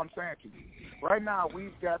 That's all I'm saying to you. Right now,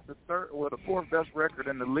 we've got the 4th best record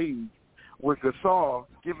in the league, with Gasol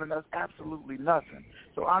giving us absolutely nothing.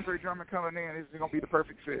 So Andre Drummond coming in is going to be the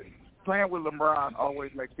perfect fit. Playing with LeBron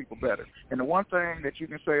always makes people better. And the one thing that you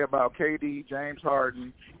can say about KD, James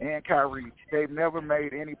Harden, and Kyrie, they've never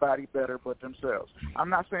made anybody better but themselves. I'm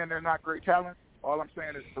not saying they're not great talent. All I'm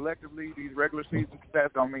saying is collectively, these regular season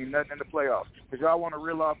stats don't mean nothing in the playoffs. Because y'all want to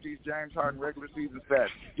reel off these James Harden regular season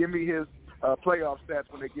stats. Give me his playoff stats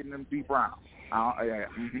when they're getting them deep rounds.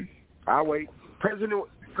 I'll wait. President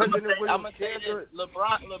I'm Williams. gonna say this.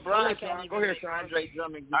 LeBron can't even make Andre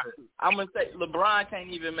Drummond good. I'm gonna say LeBron can't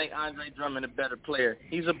even make Andre Drummond a better player.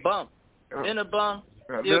 He's a bum. In a bum,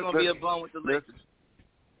 he's gonna be a bum with the Lakers.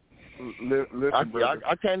 Listen,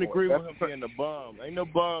 I can't agree with him being a bum. Ain't no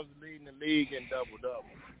bums leading the league in double-double.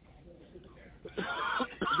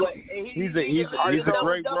 He's a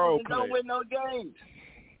great role player. Don't win no games.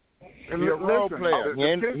 He's a role player.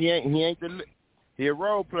 He a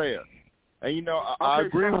role player. And you know, I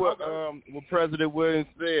agree with what President Williams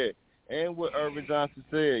said and what Irvin Johnson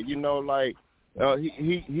said. You know, like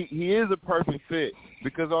he is a perfect fit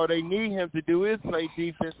because all they need him to do is play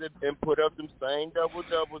defense and put up them same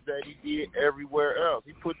double-doubles that he did everywhere else.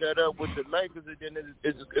 He put that up with the Lakers, and then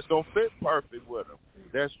it's going to fit perfect with him.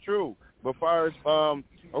 That's true. But far as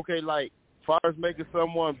making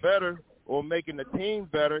someone better or making the team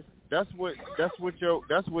better, that's what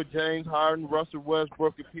James Harden, Russell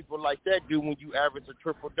Westbrook, and people like that do when you average a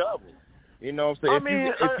triple-double. You know what I'm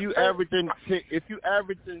saying? If you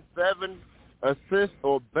averaging 7 assists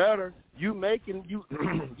or better, you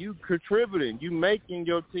contributing, you making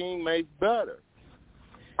your teammates better.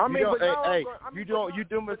 You do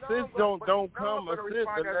assists don't come assist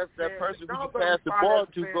unless that person who you pass the ball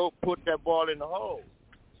to go put that ball in the hole.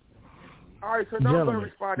 All right, so now I'm going to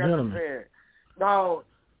respond as a fan. Now,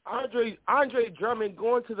 Andre Drummond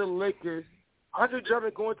going to the Lakers. Andre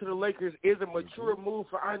Drummond going to the Lakers is a mature move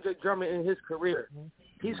for Andre Drummond in his career.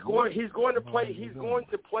 He's going to play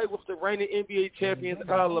with the reigning NBA champions,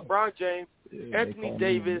 LeBron James, Anthony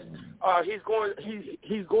Davis. He's going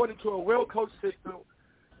into a well-coached system.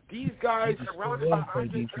 These guys surrounded by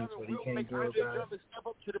Andre Drummond will make Andre Drummond step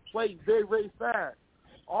up to the plate very, very fast.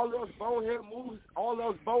 All those bonehead moves, all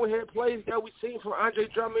those bonehead plays that we've seen from Andre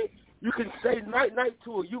Drummond, you can say night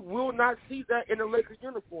to it. You will not see that in a Lakers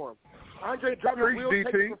uniform. Andre Drummond will take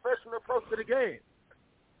a professional approach to the game.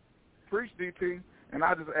 Preach, DT. And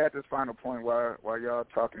I'll just add this final point while y'all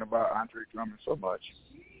talking about Andre Drummond so much.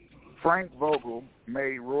 Frank Vogel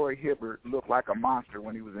made Roy Hibbert look like a monster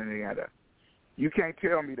when he was in Indiana. You can't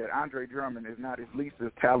tell me that Andre Drummond is not at least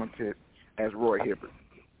as talented as Roy Hibbert.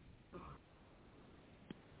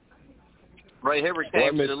 Roy Hibbert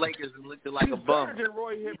came to the Lakers and looked like a bum. He's better than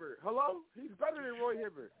Roy Hibbert. Hello? He's better than Roy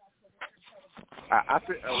Hibbert.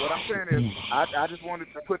 What I'm saying is I just wanted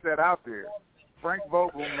to put that out there. Frank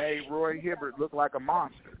Vogel made Roy Hibbert look like a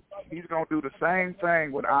monster. He's going to do the same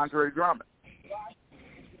thing with Andre Drummond.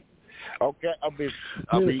 Okay, it's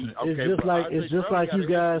just like you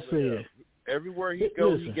guys said. Everywhere he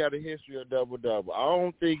goes, he got a history of double-double. I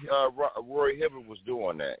don't think Roy Hibbert was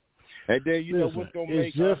doing that. And then what's going to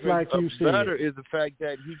make him better is the fact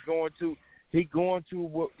that he's going to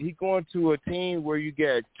a team where you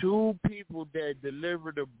got 2 people that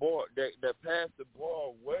deliver the ball, that pass the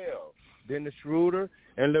ball well. Dennis Schroeder,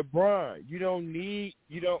 and LeBron. You don't need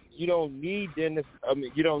Dennis.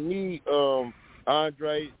 You don't need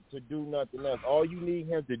Andre to do nothing else. All you need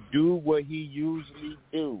him to do what he usually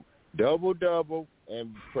do: double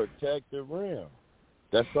and protect the rim.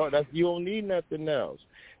 That's all. You don't need nothing else.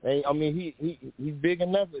 And he's big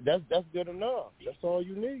enough. That's good enough. That's all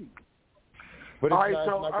you need. But it's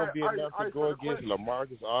not going to be enough to go against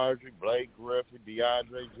LaMarcus Aldridge, Blake Griffin,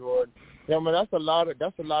 DeAndre Jordan. Yeah, that's a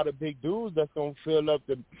lot of big dudes that's going to fill up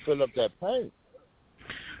that paint.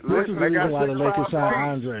 This is the reason why the Lakers signed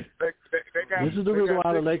Andre. This is the reason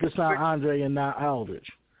why the Lakers signed Andre and not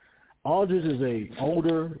Aldridge. Aldridge is an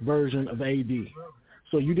older version of AD.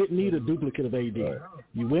 So you didn't need a duplicate of AD.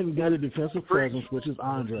 You went and got a defensive presence, which is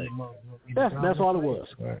Andre. That's all it was.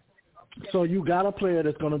 So you got a player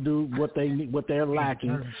that's going to do what they're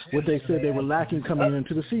lacking, what they said they were lacking coming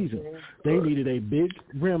into the season. They needed a big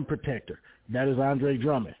rim protector. That is Andre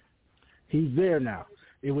Drummond. He's there now.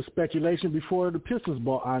 It was speculation before the Pistons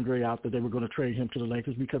bought Andre out that they were going to trade him to the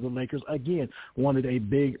Lakers because the Lakers, again, wanted a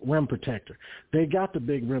big rim protector. They got the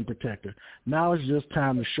big rim protector. Now it's just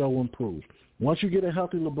time to show and prove. Once you get a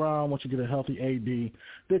healthy LeBron, once you get a healthy AD,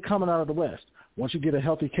 they're coming out of the West. Once you get a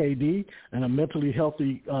healthy KD and a mentally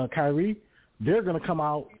healthy Kyrie, they're going to come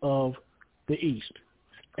out of the East.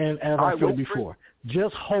 And as I said before,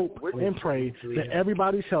 just hope and pray that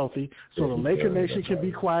everybody's healthy so the Laker Nation can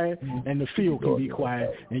be quiet and the field can be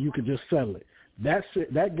quiet and you can just settle it. That's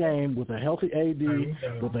it. That game with a healthy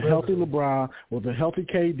AD, with a healthy LeBron, with a healthy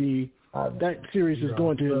KD, that series is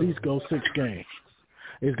going to at least go 6 games.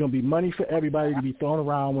 It's going to be money for everybody to be thrown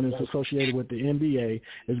around when it's associated with the NBA.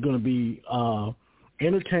 It's going to be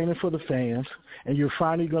entertaining for the fans, and you're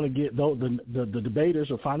finally going to get the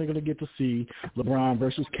debaters are finally going to get to see LeBron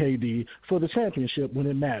versus KD for the championship when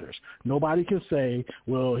it matters. Nobody can say,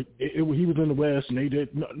 well, he was in the West and they did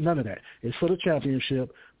none of that. It's for the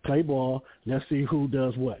championship. Play ball. Let's see who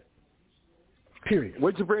does what. Period.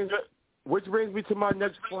 Which brings me to my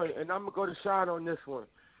next point, and I'm going to go to Sean on this one.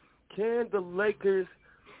 Can the Lakers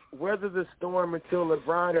weather the storm until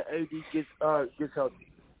LeBron and AD gets healthy?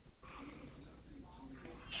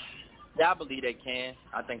 Yeah, I believe they can.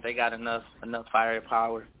 I think they got enough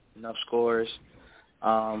firepower, enough scores.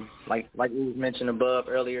 Like we was mentioned above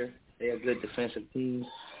earlier, they're a good defensive team.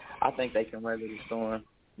 I think they can weather the storm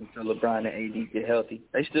until LeBron and AD get healthy.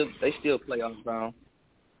 They still playoff bound.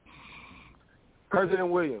 President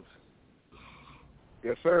Williams.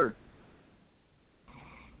 Yes, sir.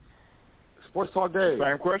 Sports Talk Day.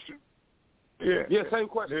 Same question? Yeah. Yeah, same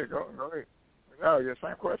question. Yeah, go ahead. Oh, yeah,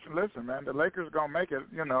 same question. Listen, man, the Lakers going to make it,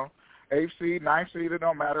 8th seed, 9th seed, it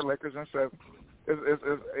don't matter. Lakers in 7th.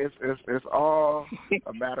 It's all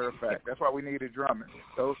a matter of fact. That's why we needed Drummond.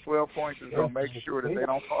 Those 12 points is going to make sure that they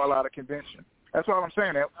don't fall out of contention. That's all I'm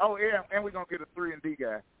saying. Oh, yeah, and we're going to get a 3-and-D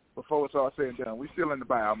guy before it's all said and done. We're still in the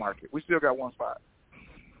buyout market. We still got one spot.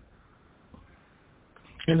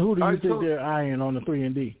 And who do you think they're eyeing on the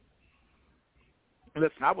 3-and-D?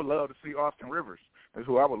 Listen, I would love to see Austin Rivers. That's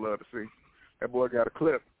who I would love to see. That boy got a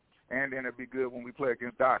clip. And then it'd be good when we play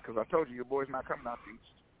against Doc, because I told you your boy's not coming out the East.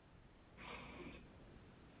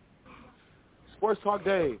 Sports Talk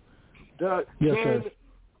Dave. Yes, sir.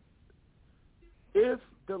 If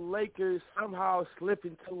the Lakers somehow slip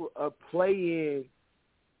into a play-in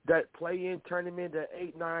tournament, that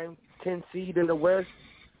 8, 9, 10 seed in the West,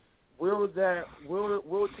 will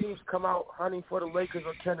teams come out hunting for the Lakers,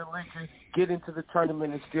 or can the Lakers get into the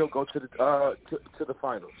tournament and still go to the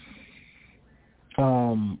finals?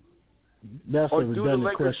 That's a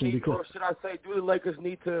redundant question. Or should I say, do the Lakers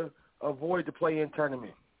need to avoid the play-in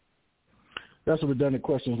tournament? That's a redundant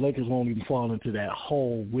question. Lakers won't even fall into that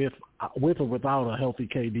hole with or without a healthy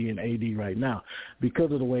KD and AD right now,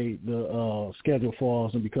 because of the way the schedule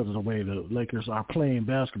falls and because of the way the Lakers are playing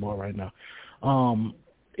basketball right now.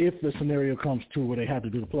 If the scenario comes to where they have to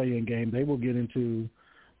do the play-in game, they will get into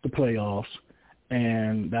the playoffs,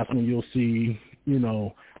 and that's when you'll see,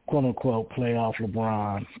 quote-unquote, playoff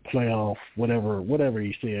LeBron, playoff whatever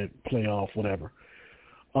he said, playoff whatever.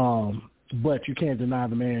 But you can't deny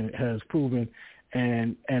the man has proven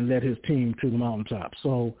and led his team to the mountaintop.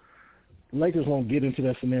 So Lakers won't get into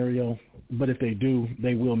that scenario, but if they do,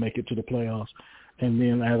 they will make it to the playoffs. And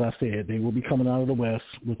then, as I said, they will be coming out of the West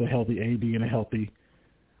with a healthy AD and a healthy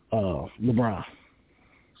LeBron.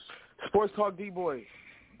 Sports Talk D-Boy.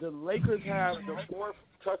 The Lakers have the 4th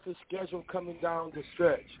toughest schedule coming down the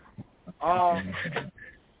stretch.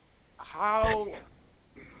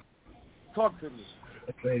 Talk to me.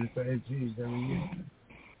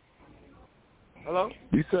 Hello?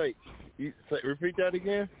 You say repeat that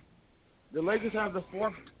again? The Lakers have the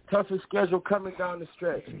 4th toughest schedule coming down the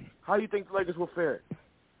stretch. How do you think the Lakers will fare?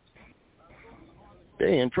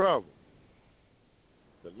 They in trouble.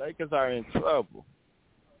 The Lakers are in trouble.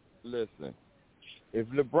 Listen, if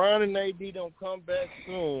LeBron and AD don't come back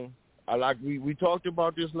soon, we talked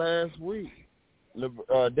about this last week.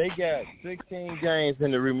 They got 16 games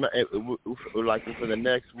in for the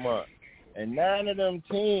next month, and 9 of them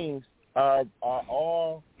teams are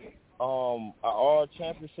all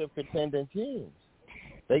championship contending teams.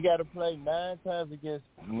 They got to play 9 times against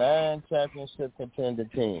 9 championship contending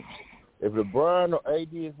teams. If LeBron or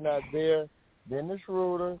AD is not there, Dennis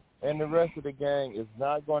Schroeder and the rest of the gang is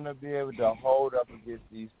not going to be able to hold up against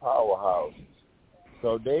these powerhouses.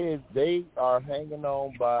 So they are hanging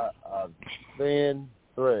on by a thin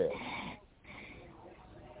thread.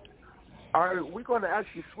 All right, we're going to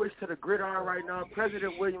actually switch to the gridiron right now.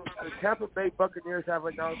 President Williams, the Tampa Bay Buccaneers have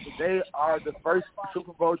announced that they are the first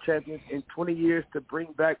Super Bowl champions in 20 years to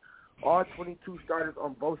bring back all 22 starters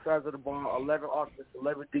on both sides of the ball, 11 offense,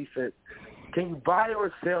 11 defense. Can you buy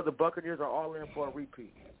or sell the Buccaneers are all in for a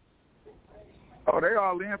repeat? Oh, they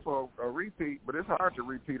all in for a repeat, but it's hard to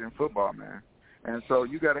repeat in football, man. And so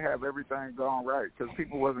you got to have everything going right because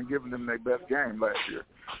people wasn't giving them their best game last year.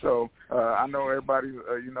 So I know everybody's,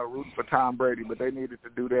 rooting for Tom Brady, but they needed to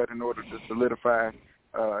do that in order to solidify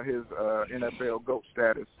his NFL GOAT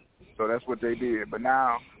status. So that's what they did. But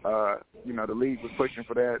now, the league was pushing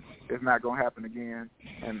for that. It's not going to happen again.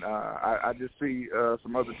 And I just see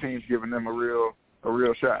some other teams giving them a real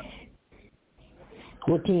shot.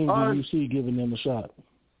 What team do you see giving them a shot?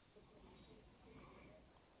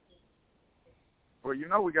 Well,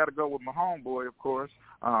 we got to go with my homeboy, of course.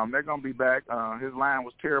 They're going to be back. His line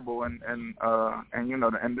was terrible, and then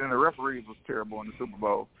the referees was terrible in the Super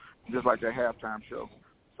Bowl, just like that halftime show.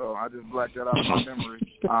 So I just blacked that out of my memory.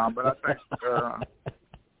 But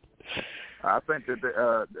I think that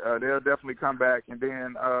they'll definitely come back. And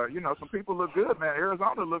then, some people look good, man.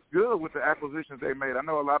 Arizona looks good with the acquisitions they made. I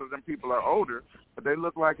know a lot of them people are older, but they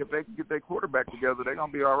look like if they can get their quarterback together, they're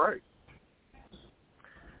going to be all right.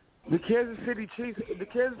 The Kansas City Chiefs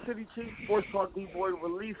SportsTalk Board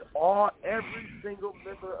released every single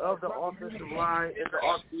member of the offensive line in the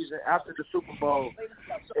offseason after the Super Bowl.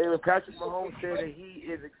 And Patrick Mahomes said that he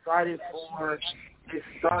is excited for his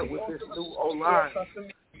start with this new O-line.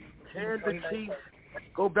 Can the Chiefs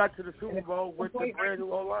go back to the Super Bowl with the brand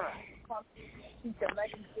new O-line?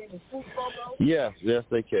 Yes,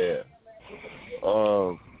 they can.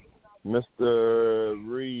 Mr.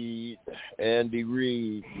 Reed, Andy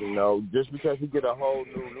Reid, just because he get a whole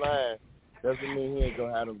new line doesn't mean he ain't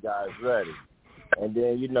gonna have them guys ready. And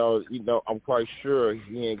then I'm quite sure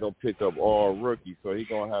he ain't gonna pick up all rookies, so he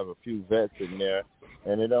gonna have a few vets in there,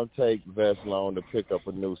 and it don't take vets long to pick up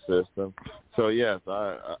a new system. So yes,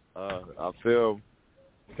 I feel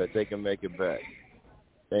that they can make it back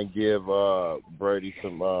and give Brady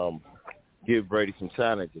some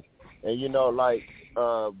challenges. And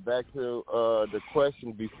back to the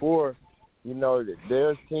question before,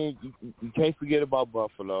 there's teams you can't forget about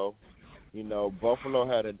Buffalo. Buffalo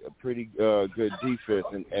had a pretty good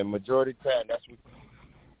defense, and majority of the time that's what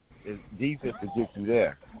is defense that gets you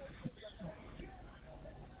there.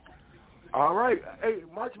 All right, hey,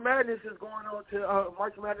 March Madness is going on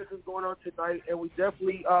tonight, and we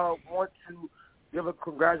definitely want to give a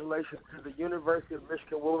congratulations to the University of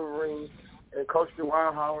Michigan Wolverines and Coach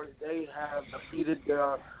DeWine Howard. They have defeated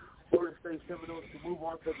the Florida State Seminoles to move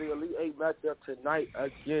on to the Elite Eight matchup tonight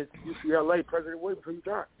against UCLA. President Williams, who you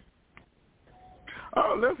got?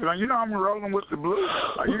 Oh, listen, I'm rolling with the Blues.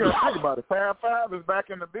 You got to think about it. Fab Five is back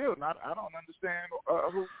in the building. I don't understand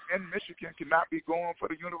who in Michigan cannot be going for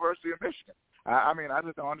the University of Michigan. I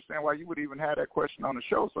just don't understand why you would even have that question on the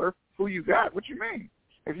show, sir. Who you got? What you mean?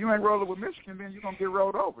 If you ain't rolling with Michigan, then you're going to get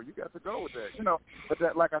rolled over. You got to go with that. But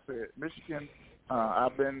that, like I said, Michigan,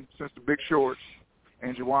 I've been since the Big Shorts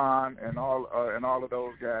and Juwan and all of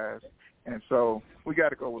those guys. And so we got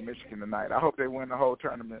to go with Michigan tonight. I hope they win the whole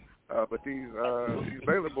tournament. But these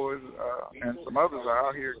Baylor boys and some others are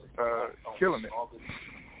out here killing it.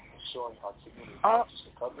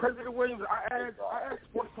 President Williams, I asked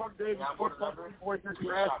SportsTalk Dave and SportsTalk Boys this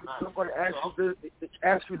last week, so I'm going to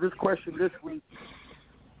ask you this question this week.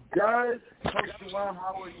 Does Coach DeWine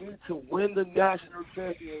Howard need to win the national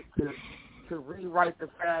championship to rewrite the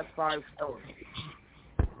Fast Five story?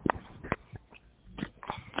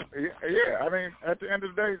 Yeah. At the end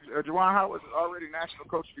of the day, DeWine Howard's already National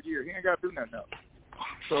Coach of the Year. He ain't got to do nothing else.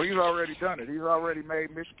 So he's already done it. He's already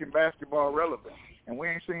made Michigan basketball relevant. And we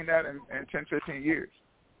ain't seen that in 10, 15 years.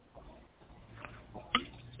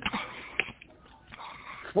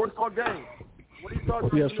 SportsTalk Game. What are your thoughts on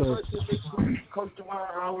the University of Michigan, Coach Juwan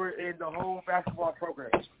Howard, and the whole basketball program?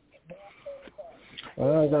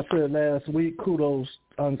 As I said last week, kudos,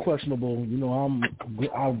 unquestionable. You know,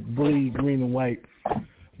 I bleed green and white,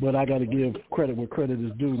 but I got to give credit where credit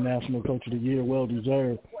is due. National Coach of the Year, well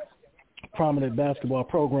deserved. Prominent basketball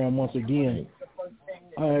program once again.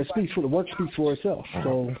 The work speaks for itself.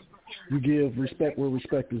 So you give respect where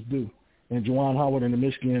respect is due. And Juwan Howard and the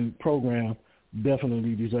Michigan program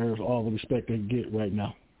definitely deserves all the respect they get right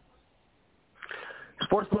now.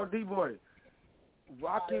 SportsTalk D-Boy.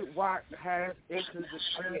 Rocket Watt has entered the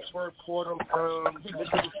transfer portal from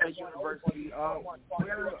Michigan State University.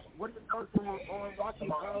 What are your thoughts on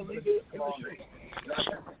Rocket leaving the street?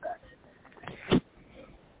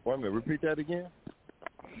 Wait a minute, repeat that again?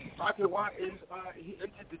 Rocket Watt he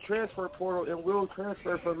entered the transfer portal and will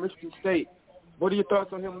transfer from Michigan State. What are your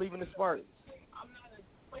thoughts on him leaving the Spartans?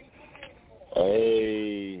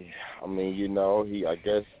 Hey, I mean, you know, I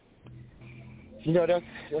guess, you know, that's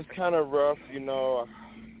kind of rough, you know,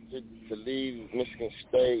 to leave Michigan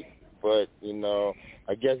State. But, you know,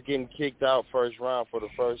 I guess getting kicked out first round for the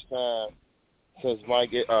first time since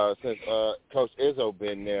Coach Izzo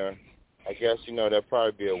been there, I guess, you know, that'd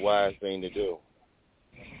probably be a wise thing to do.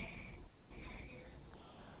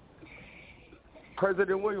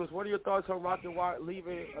 President Williams, what are your thoughts on Rocket Watt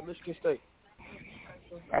leaving Michigan State?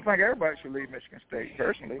 I think everybody should leave Michigan State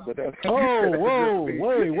personally, but that's whoa. Hey,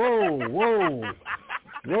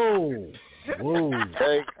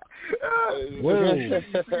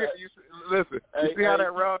 listen, you see how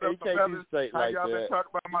that round up the feathers? How like y'all that. been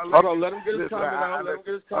talking about my legs? Hold on, let him get his comment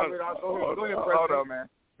out. Go ahead, President. Hold on, man.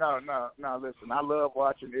 No, listen, I love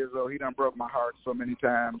watching Izzo. He done broke my heart so many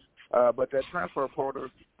times. But that transfer portal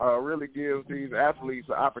really gives these athletes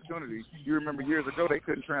an opportunity. You remember years ago they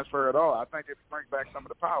couldn't transfer at all. I think it brings back some of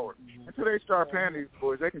the power. Until they start paying these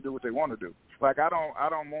boys, they can do what they want to do. Like I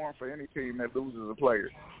don't mourn for any team that loses a player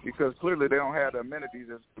because clearly they don't have the amenities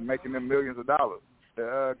that's making them millions of dollars.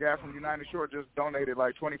 The guy from United Shore just donated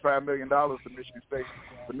like $25 million to Michigan State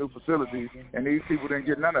for new facilities, and these people didn't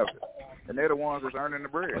get none of it. And they're the ones that's earning the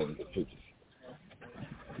bread.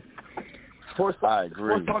 I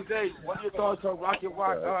agree. SportsTalk Day, what are your thoughts on Rocket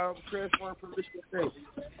Watt transferring from Michigan State?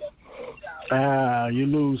 You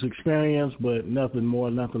lose experience, but nothing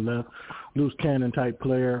more, nothing less. Loose cannon type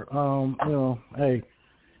player. You know, hey,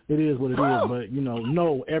 it is what it is. But you know,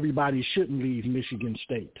 no, everybody shouldn't leave Michigan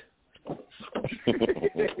State.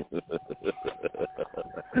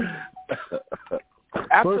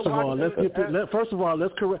 First of all,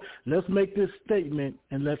 let's make this statement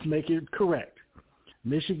and let's make it correct.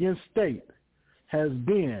 Michigan State has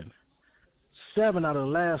been 7 out of the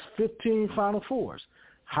last 15 Final Fours.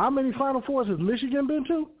 How many Final Fours has Michigan been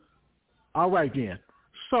to? All right, then.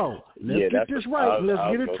 So let's get this right.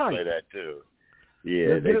 Let's get it tight. Say that too.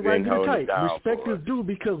 Yeah, let's get it right. Get it tight. Respect is due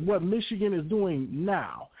because what Michigan is doing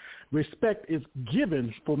now. Respect is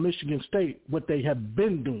given for Michigan State what they have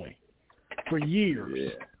been doing for years. Yeah.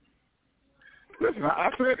 Listen,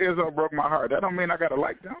 I said Izzo broke my heart. That don't mean I gotta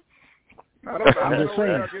like them. I'm just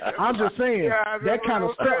saying that kind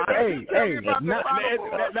of stuff.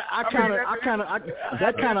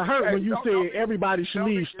 That kind of hurt when you said everybody should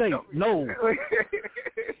leave state. No.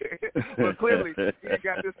 Well, clearly he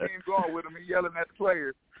got this team going with him. He yelling at the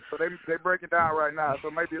players, so they break it down right now. So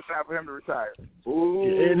maybe it's time for him to retire.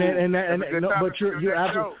 But you're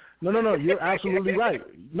absolutely. No, you're absolutely right.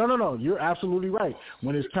 No, you're absolutely right.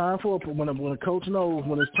 When it's time when a coach knows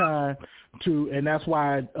when it's time to, and that's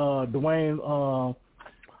why Dwayne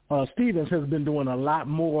Stevens has been doing a lot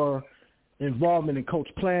more involvement in coach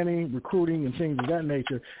planning, recruiting, and things of that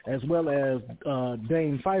nature, as well as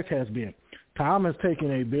Dane Fife has been. Tom has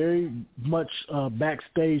taken a very much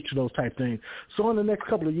backstage to those type things. So in the next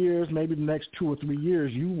couple of years, maybe the next 2 or 3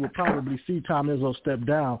 years, you will probably see Tom Izzo step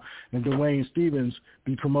down and Dwayne Stevens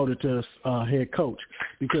be promoted to head coach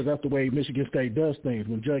because that's the way Michigan State does things.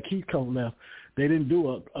 When Judge Heathcote left, they didn't do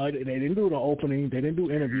the opening. They didn't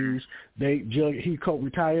do interviews. Judge Heathcote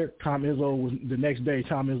retired. Tom Izzo was the next day.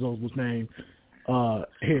 Tom Izzo was named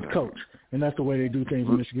head coach. And that's the way they do things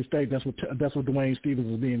in Michigan State. That's what Dwayne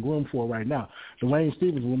Stevens is being groomed for right now. Dwayne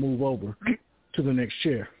Stevens will move over to the next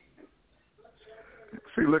chair.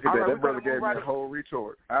 See, look at that. That brother gave me a whole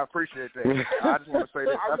retort. I appreciate that. I just want to say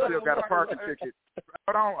this. I still got a parking ticket.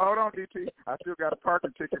 Hold on, DT. I still got a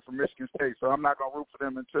parking ticket for Michigan State, so I'm not going to root for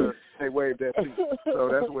them until they waive that fee. So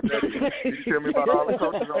that's what that is. You can tell me about all the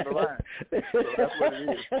coaches on the line. So that's what it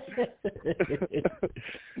is.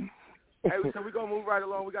 Hey, so we're going to move right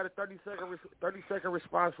along. We got a 30-second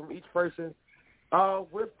response from each person.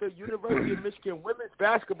 With the University of Michigan women's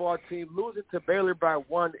basketball team losing to Baylor by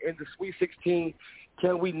 1 in the Sweet 16,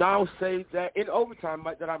 can we now say that, in overtime,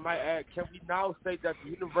 that I might add, can we now say that the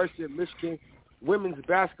University of Michigan women's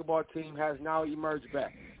basketball team has now emerged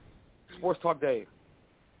back? Sports Talk Dave.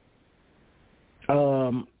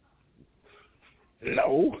 No.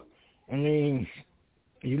 I mean,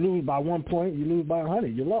 you lose by 1 point, you lose by 100,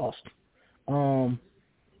 you lost.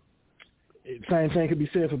 Same thing could be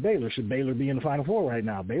said for Baylor. Should Baylor be in the Final Four right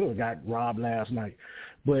now? Baylor got robbed last night.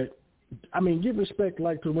 But, I mean, give respect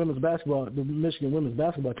like to the Michigan women's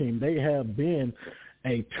basketball team. They have been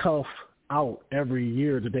a tough out every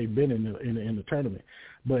year that they've been in the tournament.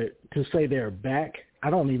 But to say they're back, I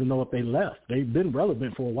don't even know if they left. They've been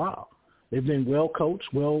relevant for a while. They've been well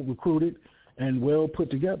coached, well recruited, and well put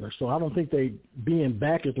together. So I don't think being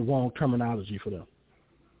back is the wrong terminology for them.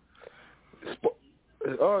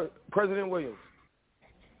 President Williams.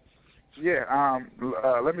 Yeah,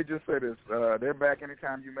 let me just say this. They're back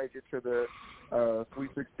anytime you make it to the Sweet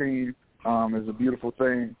 16 is a beautiful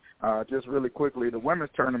thing. Just really quickly, the women's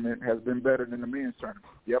tournament has been better than the men's tournament.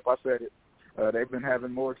 Yep, I said it. They've been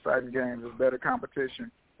having more exciting games. There's better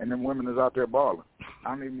competition, and then women is out there balling.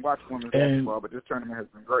 I don't even watch women's basketball, but this tournament has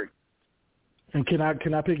been great. And can I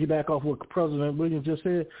piggyback off what President Williams just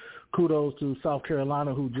said? Kudos to South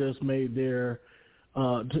Carolina, who just made their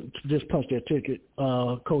just punched their ticket.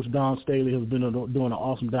 Coach Don Staley has been doing an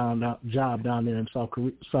awesome job down there in South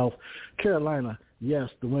Carolina. Yes,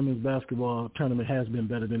 the women's basketball tournament has been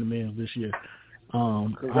better than the men's this year. I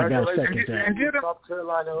got to second that. South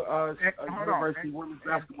Carolina University women's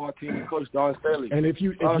basketball team and Coach Don Staley. And if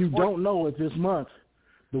you don't know it this month,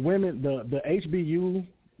 the women, the HBU,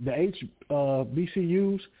 the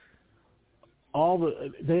HBCUs,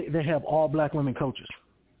 they have all black women coaches.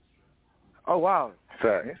 Oh wow!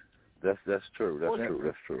 Fact. That's true.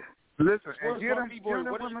 That's true. Listen, and give them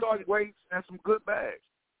women some weights and some good bags.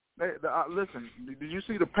 Listen, did you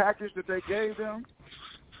see the package that they gave them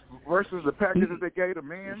versus the package that they gave the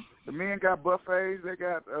men? The men got buffets. They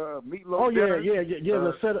got meatloaf. Oh yeah, dinners,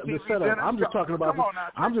 the setup. Dinners. I'm just talking about.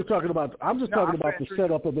 I'm just talking about the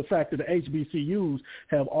setup of the fact that the HBCUs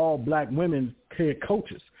have all black women head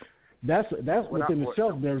coaches. That's within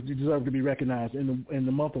itself deserve to be recognized in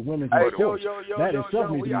the month of women's sports. That itself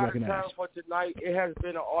needs to be recognized. We out of time for tonight. It has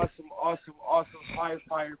been an awesome,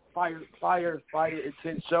 fire,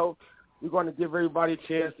 intense show. We're going to give everybody a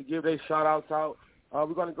chance to give their shout-outs out.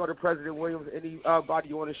 We're going to go to President Williams. Anybody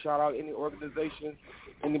you want to shout out? Any organizations?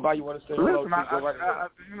 Anybody you want to say hello to? I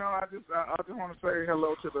just want to say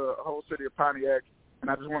hello to the whole city of Pontiac. And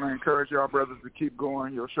I just want to encourage y'all brothers to keep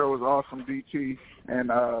going. Your show is awesome, DT, and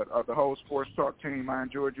the whole Sports Talk team. I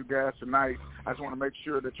enjoyed you guys tonight. I just want to make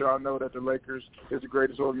sure that y'all know that the Lakers is the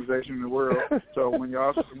greatest organization in the world. So when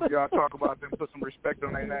y'all talk about them, put some respect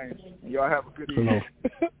on their names. And y'all have a good evening.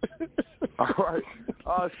 All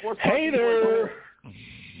right. Sports Hater.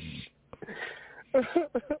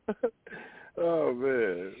 Oh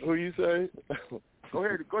man, who you say? Go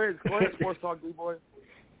ahead, Sports Talk, D-boy.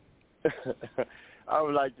 I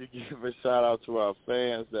would like to give a shout-out to our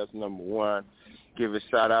fans. That's number one. Give a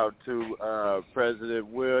shout-out to President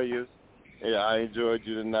Williams. Yeah, I enjoyed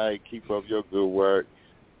you tonight. Keep up your good work.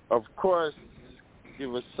 Of course,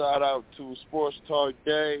 give a shout-out to Sports Talk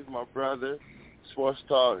Dave, my brother. Sports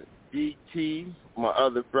Talk DT, my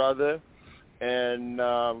other brother. And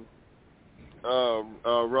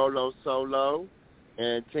Rolo Solo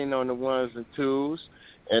and Tino on the ones and twos.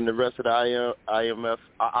 And the rest of the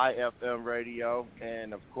IFM Radio.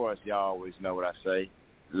 And, of course, y'all always know what I say.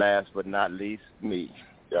 Last but not least, me.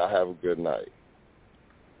 Y'all have a good night.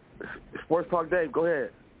 Sports Talk Dave, go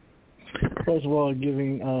ahead. First of all,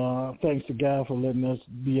 giving thanks to God for letting us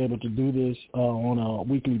be able to do this on a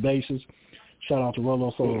weekly basis. Shout out to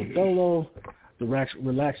Rolo Solo Dolo, the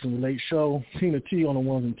Relax and Relate Show, Tina T on the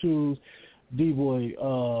ones and twos, D-Boy,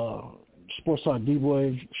 Sports Talk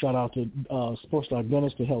D-Boy. Shout out to Sports Talk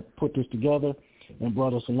Dennis to help put this together and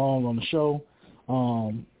brought us along on the show.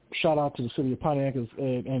 Shout out to the city of Pontiac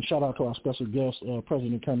and shout out to our special guest,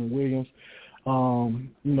 President Kermit Williams.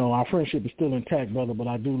 Our friendship is still intact, brother, but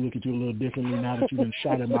I do look at you a little differently now that you've been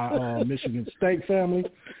shot at my Michigan State family.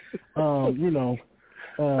 But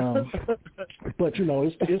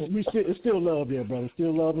it's still love there, brother.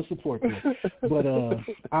 Still love and support there. But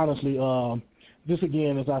honestly, this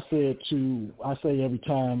again, as I say every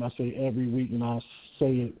time, I say every week, and I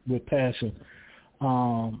say it with passion.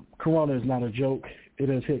 Corona is not a joke. It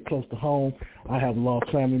has hit close to home. I have lost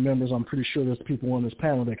family members. I'm pretty sure there's people on this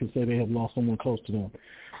panel that can say they have lost someone close to them.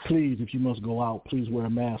 Please, if you must go out, please wear a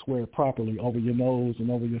mask. Wear it properly over your nose and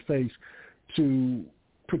over your face to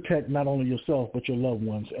protect not only yourself but your loved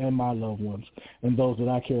ones and my loved ones and those that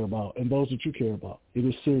I care about and those that you care about. It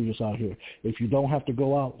is serious out here. If you don't have to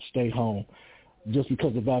go out, stay home. Just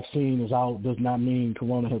because the vaccine is out does not mean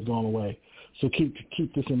corona has gone away. So keep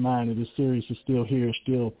this in mind. It is serious. It's still here,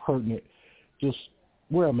 still pertinent. Just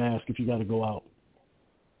wear a mask if you got to go out.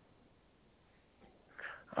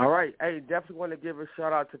 All right. Hey, definitely want to give a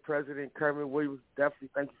shout-out to President Kermit Williams. Definitely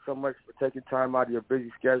thank you so much for taking time out of your busy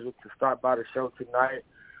schedule to stop by the show tonight.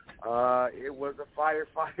 It was a fire,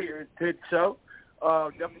 intense show.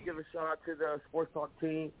 Definitely give a shout-out to the SportsTalk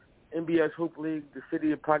team, NBS Hoop League, the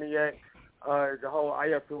city of Pontiac, the whole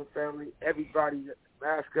IFM family, everybody.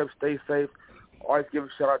 Mask up, stay safe. Always give a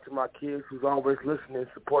shout-out to my kids who's always listening.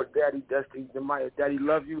 Support Daddy, Destiny, Demaya. Daddy,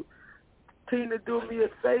 love you. Tina, do me a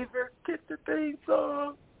favor. Get the theme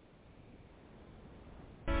song.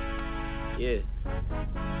 Yeah.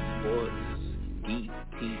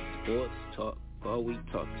 SportsDT, Sports Talk. All we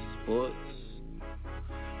talk is sports.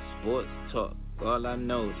 Sports Talk. All I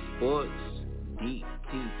know is sports.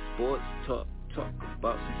 DT, Sports Talk. Talk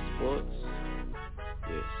about some sports.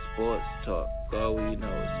 Yeah, Sports Talk. All we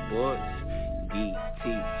know is sports. DT,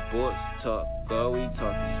 Sports Talk. All we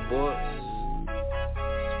talk is sports.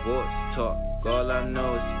 Sports Talk, all I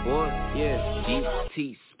know is sports, yeah.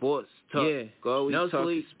 GT Sports Talk, yeah. All we talk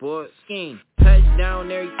is sports. Scheme,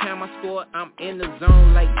 touchdown every time I score, I'm in the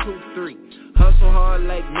zone like 2-3. Hustle hard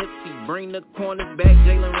like Nipsey, bring the cornerback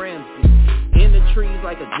Jalen Ramsey. In the trees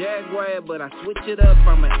like a Jaguar, but I switch it up,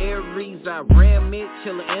 I'm an Aries. I ram it,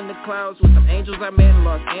 chillin' in the clouds with some angels I met in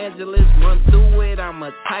Los Angeles. Run through it, I'm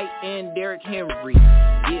a tight end, Derrick Henry,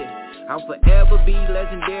 yeah. I'll forever be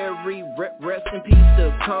legendary. Rest in peace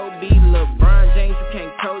to Kobe, LeBron James. You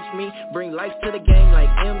can't coach me. Bring life to the game like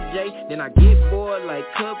MJ. Then I get bored like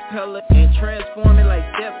Capella and transform it like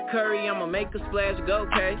Steph Curry. I'ma make a splash, go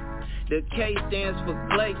K. The K stands for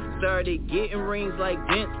Clay. Started getting rings like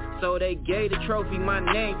Vince, so they gave the trophy my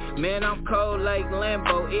name. Man, I'm cold like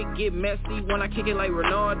Lambo. It get messy when I kick it like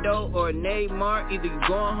Ronaldo or Neymar. Either you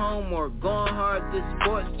going home or going hard. This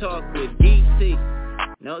Sports Talk with DT.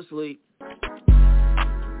 No sleep.